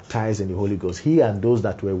baptized in the Holy Ghost, he and those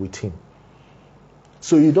that were with him.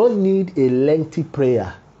 So you don't need a lengthy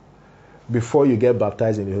prayer before you get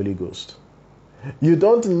baptized in the Holy Ghost. You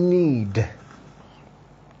don't need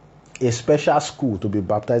a special school to be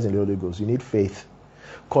baptized in the Holy Ghost. You need faith.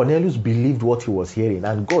 Cornelius believed what he was hearing,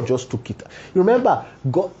 and God just took it. You remember,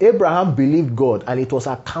 Abraham believed God, and it was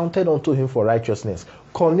accounted unto him for righteousness.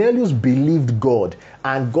 Cornelius believed God,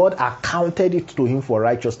 and God accounted it to him for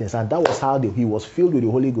righteousness, and that was how he was filled with the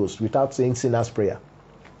Holy Ghost without saying sinner's prayer.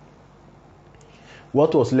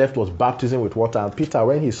 What was left was baptism with water, and Peter,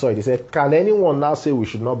 when he saw it, he said, can anyone now say we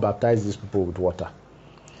should not baptize these people with water?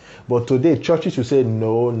 But today, churches will say,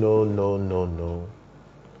 no.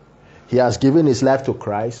 He has given his life to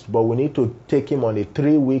Christ, but we need to take him on a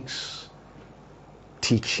 3 weeks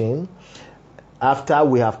teaching. After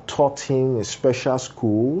we have taught him a special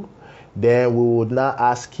school, then we would now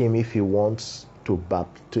ask him if he wants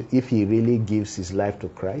if he really gives his life to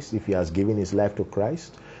Christ, if he has given his life to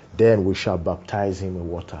Christ, then we shall baptize him in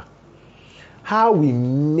water. How we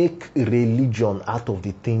make religion out of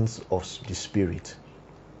the things of the Spirit.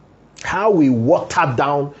 How we water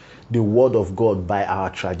down the word of God by our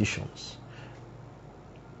traditions.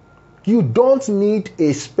 You don't need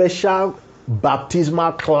a special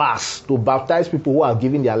baptismal class to baptize people who are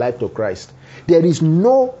giving their life to Christ. There is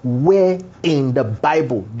nowhere in the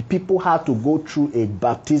Bible the people had to go through a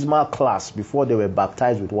baptismal class before they were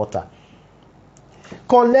baptized with water.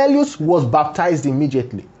 Cornelius was baptized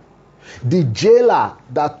immediately. The jailer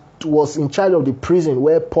that was in charge of the prison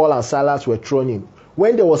where Paul and Silas were thrown in,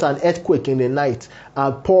 when there was an earthquake in the night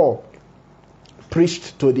and Paul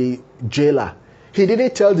preached to the jailer, he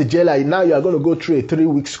didn't tell the jailer, now you are going to go through a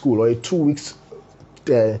 3-week school or a 2 weeks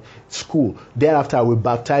school. Thereafter, I will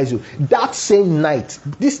baptize you. That same night,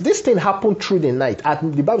 this thing happened through the night.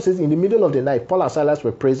 The Bible says in the middle of the night, Paul and Silas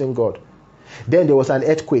were praising God. Then there was an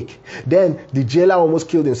earthquake. Then the jailer almost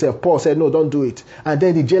killed himself. Paul said, no, don't do it. And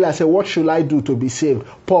then the jailer said, what should I do to be saved?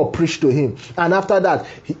 Paul preached to him. And after that,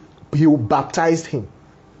 he baptized him.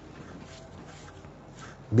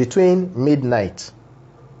 Between midnight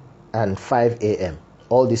and 5 a.m.,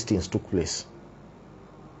 all these things took place.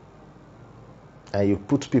 And you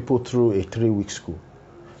put people through a 3-week school.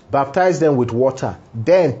 Baptize them with water.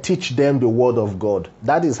 Then teach them the word of God.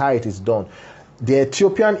 That is how it is done. The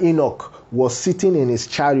Ethiopian Enoch was sitting in his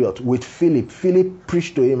chariot with Philip. Philip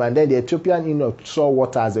preached to him, and then the Ethiopian Enoch saw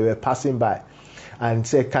water as they were passing by and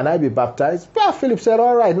said, can I be baptized? Yeah, Philip said,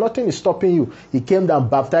 all right, nothing is stopping you. He came down,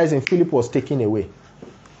 baptized, and Philip was taken away.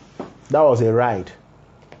 That was a ride.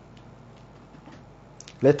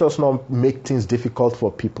 Let us not make things difficult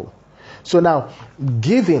for people. So now,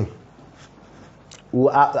 giving will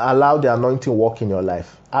allow the anointing work in your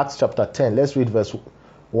life. Acts chapter 10, let's read verse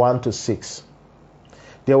 1 to 6.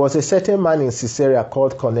 There was a certain man in Caesarea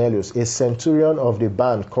called Cornelius, a centurion of the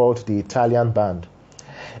band called the Italian band,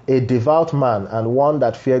 a devout man and one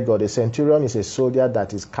that feared God. A centurion is a soldier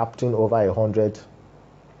that is captain over 100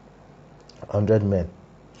 men.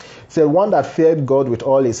 Said one that feared God with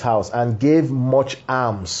all his house and gave much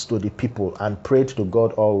alms to the people and prayed to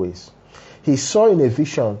God always. He saw in a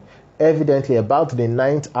vision, evidently about the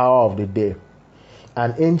 9th hour of the day,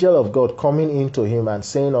 an angel of God coming into him and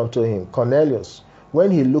saying unto him, Cornelius. When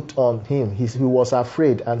he looked on him, he was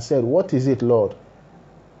afraid and said, what is it, Lord?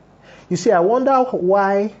 You see, I wonder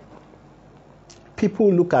why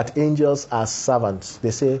people look at angels as servants.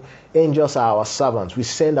 They say, angels are our servants. We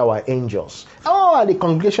send our angels. Oh, and the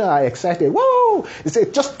congregation are excited. Whoa! They say,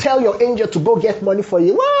 just tell your angel to go get money for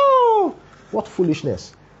you. Whoa! What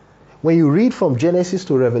foolishness. When you read from Genesis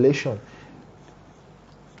to Revelation,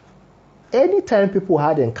 anytime people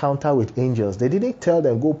had encounter with angels, they didn't tell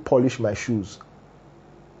them, go polish my shoes.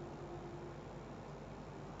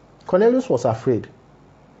 Cornelius was afraid.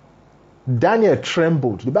 Daniel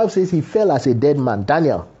trembled. The Bible says he fell as a dead man.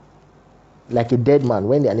 Daniel, like a dead man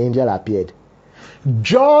when an angel appeared.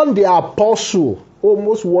 John the apostle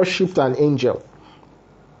almost worshipped an angel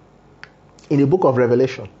in the book of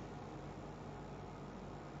Revelation.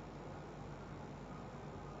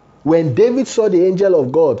 When David saw the angel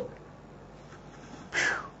of God,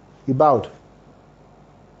 he bowed.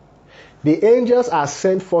 The angels are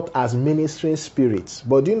sent forth as ministering spirits.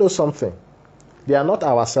 But do you know something? They are not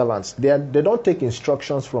our servants. They don't take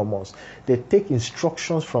instructions from us. They take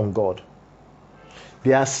instructions from God.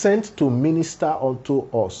 They are sent to minister unto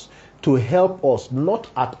us, to help us, not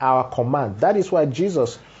at our command. That is why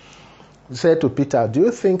Jesus said to Peter, do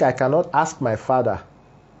you think I cannot ask my Father?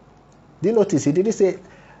 Do you notice? He didn't say,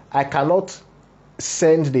 I cannot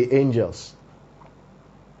send the angels.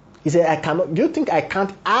 He said, I cannot. Do you think I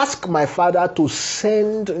can't ask my Father to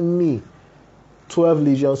send me 12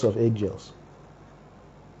 legions of angels?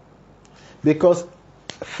 Because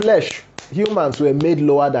flesh, humans were made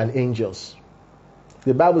lower than angels.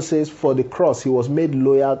 The Bible says for the cross, he was made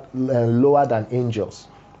lower than angels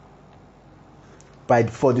by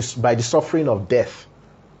the suffering of death.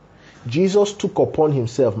 Jesus took upon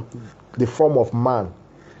himself the form of man,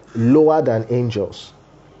 lower than angels,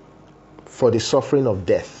 for the suffering of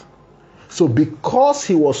death. So because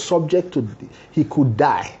he was subject to, he could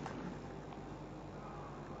die,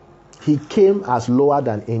 he came as lower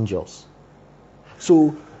than angels.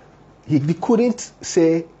 So he couldn't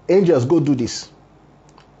say, angels, go do this.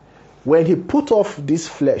 When he put off this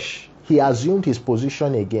flesh, he assumed his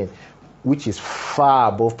position again, which is far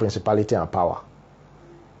above principality and power.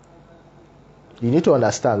 You need to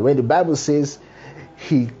understand, when the Bible says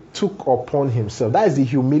he took upon himself, that is the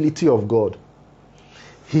humility of God.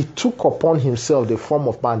 He took upon himself the form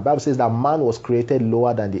of man. The Bible says that man was created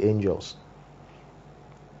lower than the angels.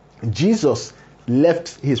 Jesus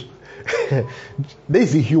left his... There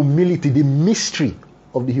is the humility, the mystery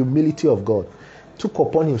of the humility of God. Took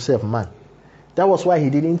upon himself man. That was why he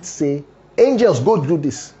didn't say, angels, go do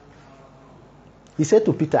this. He said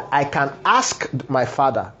to Peter, I can ask my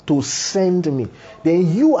Father to send me.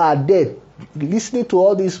 Then you are dead, listening to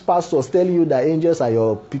all these pastors telling you that angels are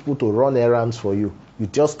your people to run errands for you. You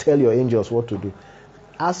just tell your angels what to do.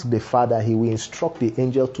 ask the Father, He will instruct the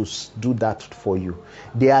angel to do that for you.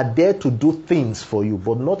 They are there to do things for you,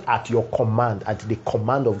 but not at your command, at the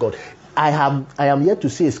command of God. I am yet to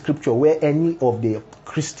see a scripture where any of the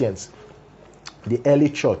Christians, the early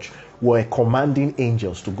church, were commanding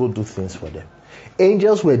angels to go do things for them.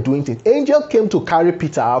 Angels were doing things. Angel came to carry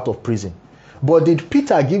Peter out of prison. But did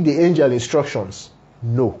Peter give the angel instructions?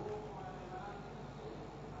 No.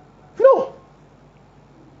 No.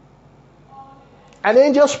 An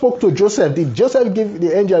angel spoke to Joseph. Did Joseph give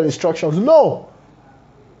the angel instructions? No.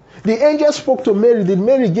 The angel spoke to Mary. Did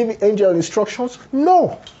Mary give the angel instructions?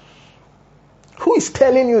 No. Who is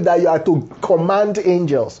telling you that you are to command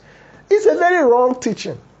angels? It's a very wrong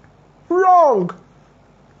teaching. Wrong.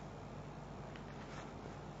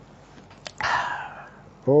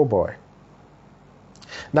 Oh boy.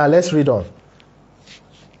 Now let's read on.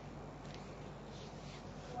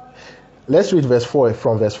 Let's read verse 4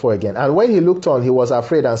 from verse 4 again. And when he looked on, he was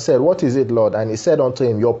afraid and said, "What is it, Lord?" And he said unto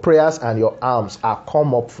him, "Your prayers and your alms are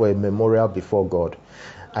come up for a memorial before God.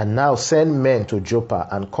 And now send men to Joppa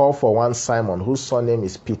and call for one Simon, whose surname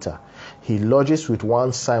is Peter. He lodges with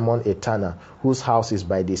one Simon a tanner, whose house is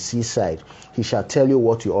by the seaside. He shall tell you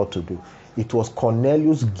what you ought to do." It was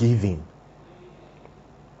Cornelius' giving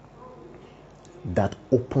that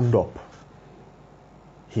opened up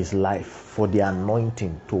his life for the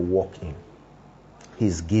anointing to walk in.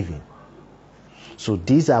 His giving. So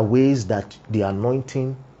these are ways that the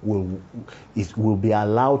anointing will be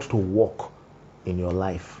allowed to walk in your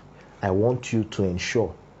life. I want you to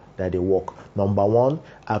ensure that they walk. Number one,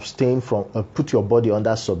 abstain from, put your body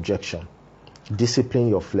under subjection. Discipline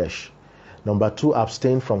your flesh. Number two,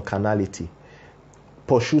 abstain from carnality.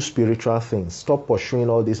 Pursue spiritual things. Stop pursuing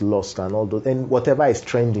all this lust and all those, and whatever is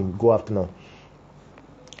trending, go after now.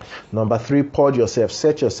 Number three, purge yourself.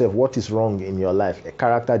 Set yourself what is wrong in your life. A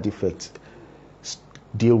character defects.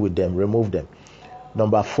 Deal with them. Remove them.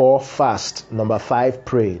 Number four, fast. Number five,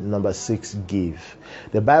 pray. Number six, give.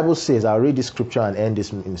 The Bible says, I'll read this scripture and end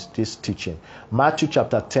this teaching. Matthew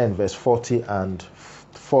chapter 10, verse 40 and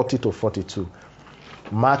 40 to 42.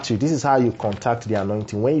 Matthew, this is how you contact the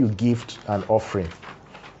anointing. When you give an offering,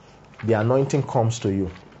 the anointing comes to you.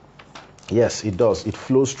 Yes, it does. It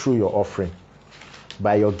flows through your offering.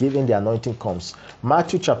 By your giving, the anointing comes.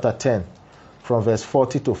 Matthew chapter 10, from verse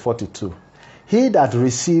 40 to 42. He that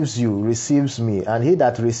receives you receives me, and he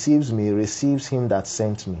that receives me receives him that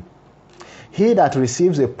sent me. He that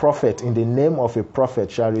receives a prophet in the name of a prophet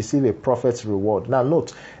shall receive a prophet's reward. Now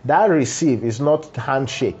note, that receive is not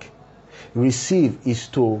handshake. Receive is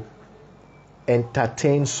to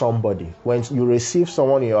entertain somebody. When you receive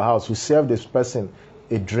someone in your house, you serve this person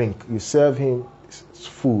a drink, you serve him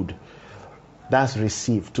food. That's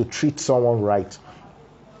receive, to treat someone right.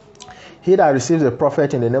 He that receives a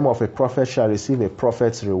prophet in the name of a prophet shall receive a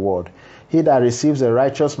prophet's reward. He that receives a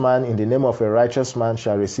righteous man in the name of a righteous man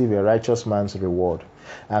shall receive a righteous man's reward.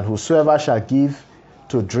 And whosoever shall give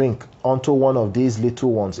to drink unto one of these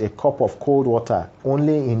little ones a cup of cold water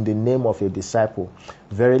only in the name of a disciple,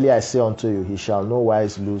 verily I say unto you, he shall no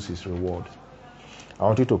wise lose his reward. I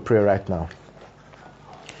want you to pray right now.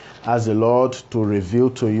 Ask the Lord to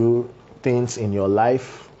reveal to you things in your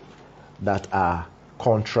life that are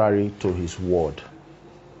contrary to his word.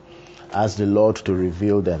 Ask the Lord to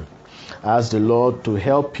reveal them. Ask the Lord to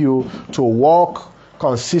help you to walk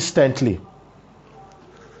consistently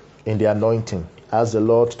in the anointing. Ask the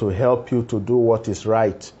Lord to help you to do what is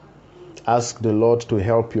right. Ask the Lord to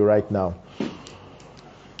help you right now.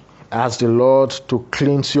 Ask the Lord to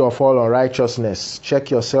cleanse you of all unrighteousness. Check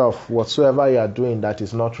yourself. Whatsoever you are doing that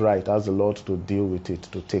is not right, ask the Lord to deal with it,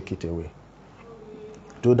 to take it away.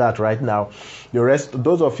 Do that right now. The rest,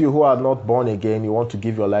 those of you who are not born again, you want to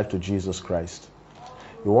give your life to Jesus Christ.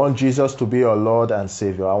 You want Jesus to be your Lord and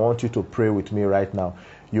Savior. I want you to pray with me right now.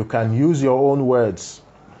 You can use your own words.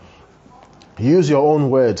 Use your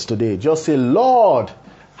own words today. Just say, Lord,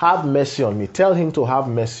 have mercy on me. Tell him to have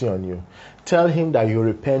mercy on you. Tell him that you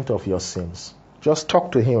repent of your sins. Just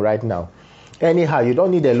talk to him right now. Anyhow, you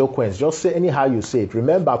don't need eloquence. Just say anyhow you say it.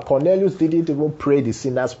 Remember, Cornelius didn't even pray the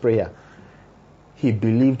sinner's prayer. He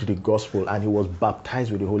believed the gospel and he was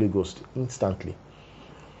baptized with the Holy Ghost instantly.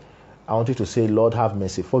 I want you to say, Lord, have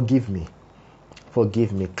mercy. Forgive me.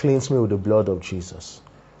 Forgive me. Cleanse me with the blood of Jesus.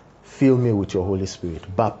 Fill me with your Holy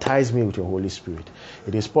Spirit. Baptize me with your Holy Spirit.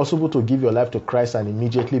 It is possible to give your life to Christ and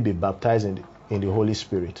immediately be baptized in the Holy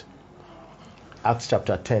Spirit. Acts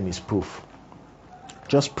chapter 10 is proof.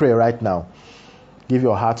 Just pray right now. Give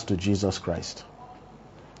your heart to Jesus Christ.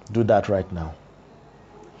 Do that right now.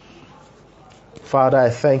 Father, I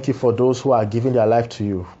thank you for those who are giving their life to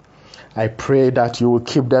you. I pray that you will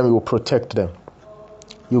keep them, you will protect them.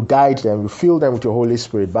 You guide them, you fill them with your Holy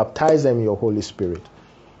Spirit, baptize them in your Holy Spirit.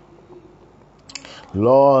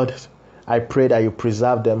 Lord, I pray that you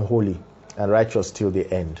preserve them holy and righteous till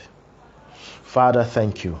the end. Father,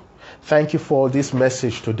 thank you. Thank you for this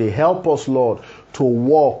message today. Help us, Lord, to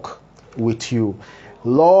walk with you.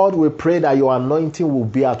 Lord, we pray that your anointing will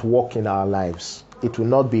be at work in our lives. It will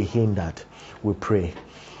not be hindered, we pray.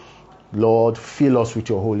 Lord, fill us with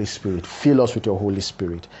your Holy Spirit. Fill us with your Holy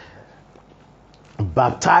Spirit.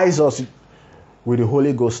 Baptize us with the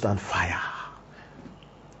Holy Ghost and fire.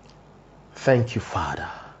 Thank you, Father.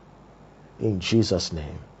 In Jesus'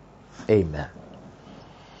 name, amen.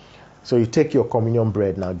 So you take your communion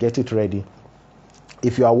bread now, get it ready.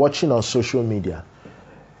 If you are watching on social media,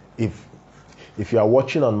 if you are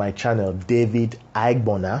watching on my channel, David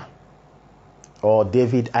Aigbona, or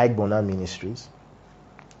David Aigbona Ministries,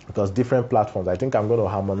 because different platforms, I think I'm going to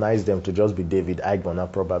harmonize them to just be David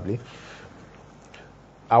Aigbona probably.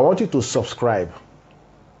 I want you to subscribe.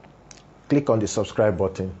 Click on the subscribe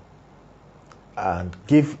button and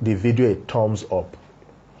give the video a thumbs up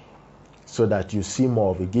so that you see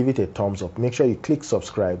more of it. Give it a thumbs up. Make sure you click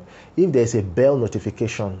subscribe. If there's a bell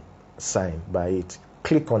notification sign by it,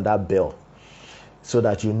 click on that bell so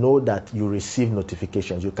that you know that you receive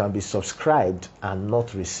notifications. You can be subscribed and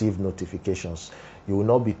not receive notifications. You will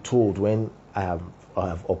not be told when I have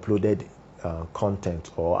uploaded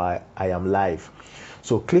content or I am live.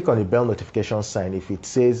 So click on the bell notification sign. If it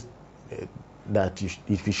says that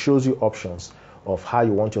if it shows you options of how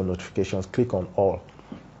you want your notifications, click on all.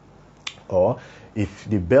 Or if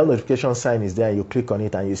the bell notification sign is there and you click on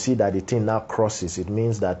it and you see that the thing now crosses, it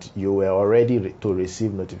means that you were already to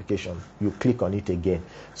receive notification. You click on it again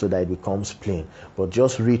so that it becomes plain. But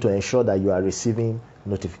just read to ensure that you are receiving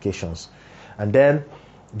notifications. And then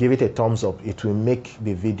give it a thumbs up. It will make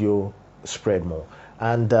the video spread more.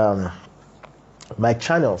 And my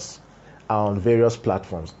channels are on various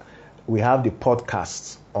platforms. We have the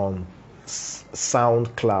podcasts on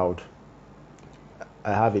SoundCloud.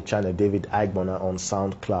 I have a channel, David Aigbona, on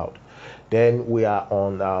SoundCloud. Then we are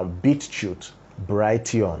on BitChute,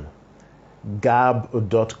 Brighteon,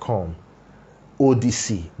 Gab.com,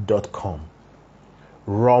 Odyssey.com,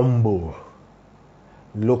 Rumble,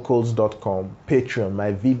 Locals.com, Patreon.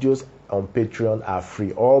 My videos on Patreon are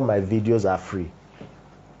free. All my videos are free.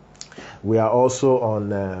 We are also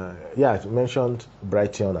on, I mentioned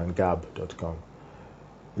Brighteon and Gab.com.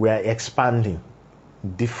 We are expanding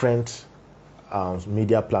different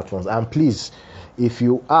media platforms. And please, if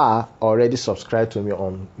you are already subscribed to me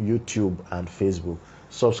on YouTube and Facebook,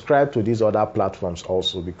 subscribe to these other platforms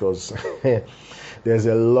also, because there's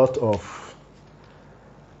a lot of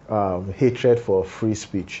hatred for free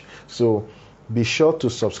speech. So be sure to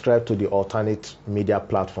subscribe to the alternate media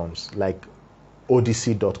platforms like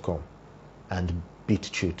Odyssey.com and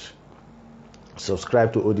BitChute.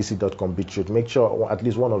 Subscribe to Odyssey.com, BitChute. Make sure at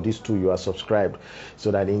least one of these two you are subscribed,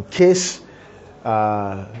 so that in case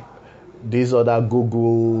these other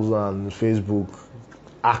Google and Facebook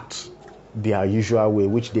act their usual way,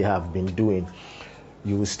 which they have been doing,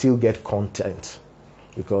 you will still get content,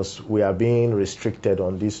 because we are being restricted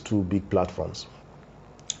on these two big platforms.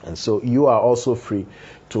 And so you are also free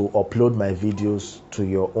to upload my videos to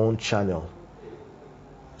your own channel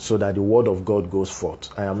so that the word of God goes forth.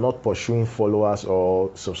 I am not pursuing followers or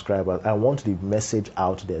subscribers. I want the message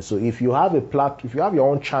out there. So if you have if you have your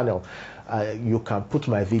own channel, you can put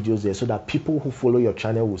my videos there so that people who follow your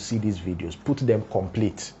channel will see these videos. Put them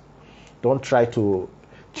complete. Don't try to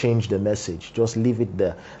change the message. Just leave it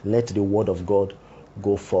there. Let the word of God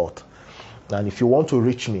go forth. And if you want to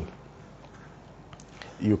reach me,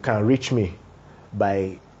 you can reach me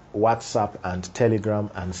by WhatsApp and Telegram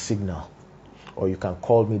and Signal, or you can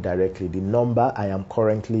call me directly. The number I am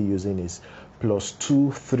currently using is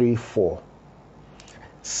 +234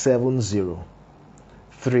 70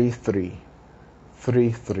 33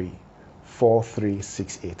 33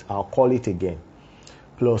 4368. I'll call it again.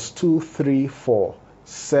 +234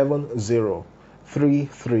 70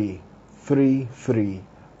 33 33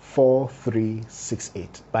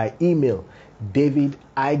 4368. By email,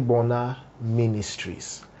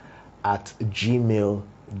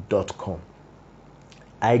 davidaigbonaministries@gmail.com.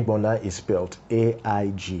 Aigbona is spelled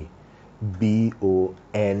AIGBONA.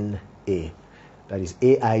 That is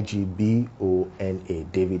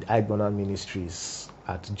AIGBONA. David Aigbona Ministries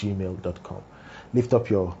 @gmail.com. Lift up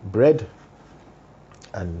your bread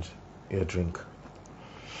and your drink.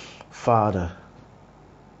 Father,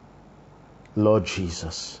 Lord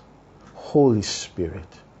Jesus, Holy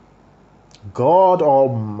Spirit, God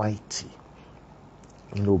Almighty,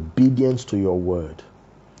 in obedience to your word,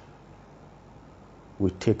 we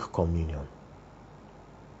take communion.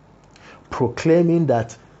 proclaiming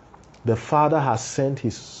that the Father has sent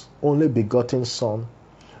his only begotten Son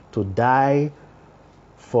to die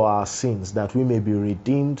for our sins, that we may be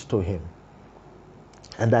redeemed to him,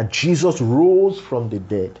 and that Jesus rose from the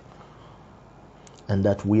dead, and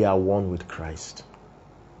that we are one with Christ.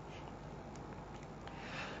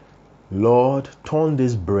 Lord, turn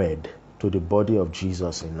this bread to the body of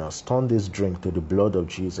Jesus in us. Turn this drink to the blood of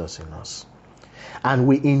Jesus in us. And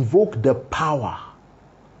we invoke the power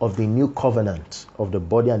of the new covenant of the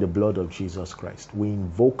body and the blood of Jesus Christ. We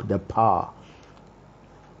invoke the power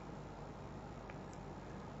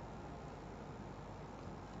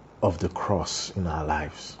of the cross in our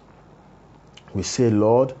lives. We say,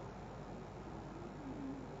 Lord,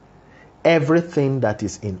 everything that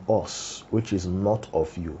is in us which is not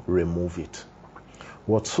of you, remove it.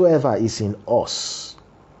 Whatsoever is in us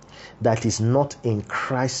that is not in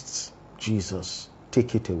Christ Jesus,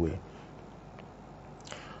 take it away.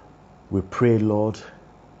 We pray, Lord,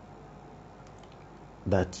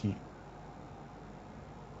 that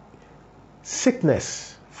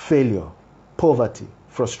sickness, failure, poverty,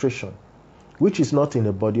 frustration, which is not in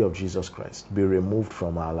the body of Jesus Christ, be removed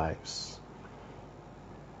from our lives.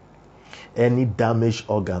 Any damaged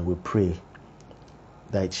organ, we pray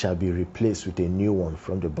that it shall be replaced with a new one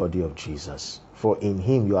from the body of Jesus. For in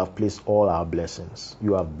him you have placed all our blessings.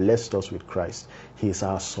 You have blessed us with Christ. He is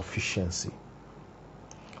our sufficiency.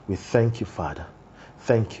 We thank you, Father.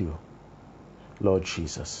 Thank you, Lord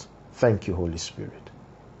Jesus. Thank you, Holy Spirit.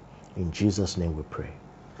 In Jesus' name we pray.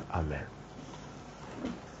 Amen.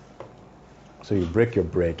 So you break your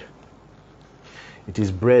bread. It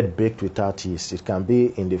is bread baked without yeast. It can be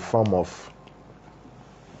in the form of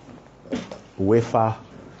wafer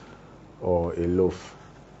or a loaf.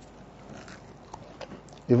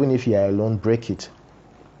 Even if you are alone, break it.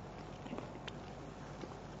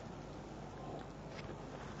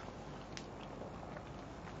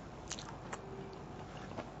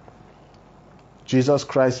 Jesus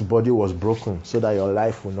Christ's body was broken so that your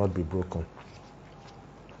life will not be broken.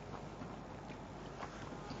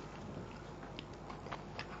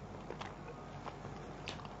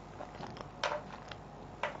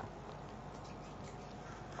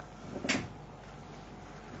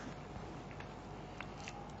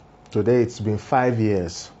 Today it's been 5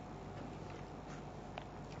 years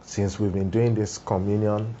since we've been doing this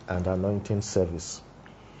communion and anointing service.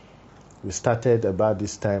 We started about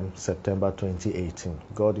this time, September 2018.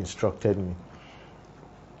 God instructed me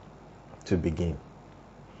to begin.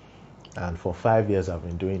 And for 5 years I've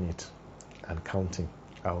been doing it and counting.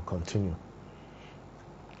 I will continue.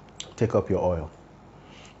 Take up your oil.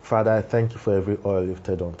 Father, I thank you for every oil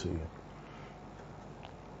lifted unto you.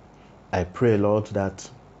 I pray, Lord, that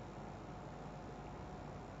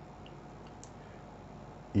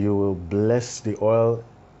you will bless the oil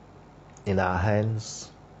in our hands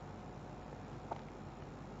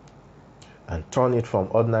and turn it from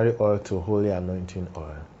ordinary oil to holy anointing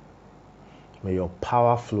oil. May your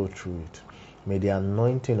power flow through it. May the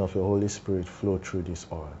anointing of your Holy Spirit flow through this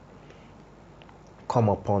oil. Come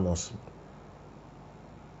upon us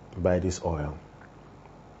by this oil.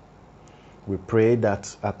 We pray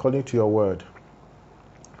that according to your word,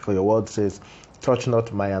 for your word says, touch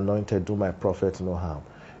not my anointed, do my prophet no harm.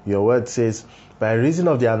 Your word says, by reason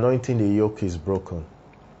of the anointing, the yoke is broken.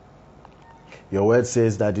 Your word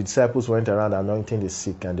says that the disciples went around anointing the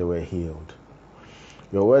sick and they were healed.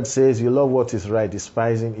 Your word says you love what is right,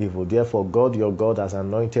 despising evil. Therefore, God, your God, has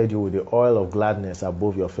anointed you with the oil of gladness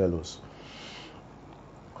above your fellows.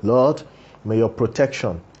 Lord, may your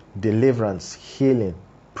protection, deliverance, healing,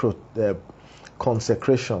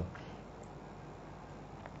 consecration,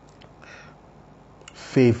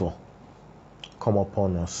 favor come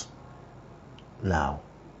upon us now.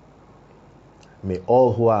 May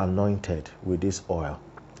all who are anointed with this oil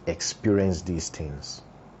experience these things.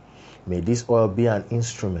 May this oil be an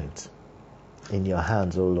instrument in your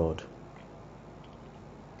hands, O Lord,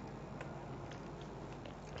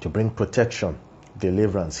 to bring protection,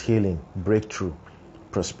 deliverance, healing, breakthrough,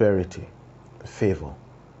 prosperity, favor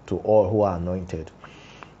to all who are anointed,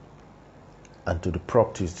 and to the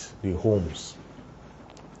properties, the homes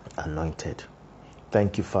anointed.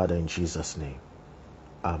 Thank you, Father, in Jesus' name.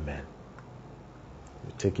 Amen.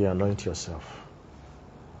 You take it, anoint yourself.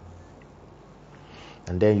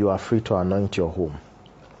 And then you are free to anoint your home.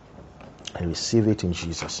 And receive it in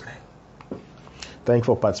Jesus' name. Thank you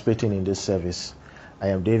for participating in this service. I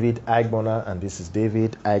am David Aigbona, and this is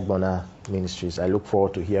David Aigbona Ministries. I look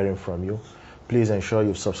forward to hearing from you. Please ensure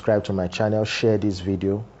you subscribe to my channel, share this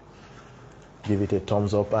video, give it a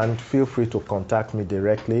thumbs up, and feel free to contact me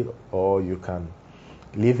directly, or you can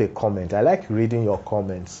leave a comment. I like reading your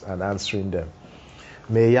comments and answering them.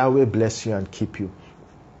 May Yahweh bless you and keep you.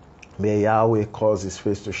 May Yahweh cause his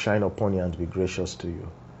face to shine upon you and be gracious to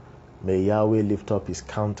you. May Yahweh lift up his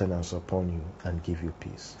countenance upon you and give you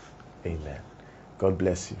peace. Amen. God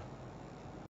bless you.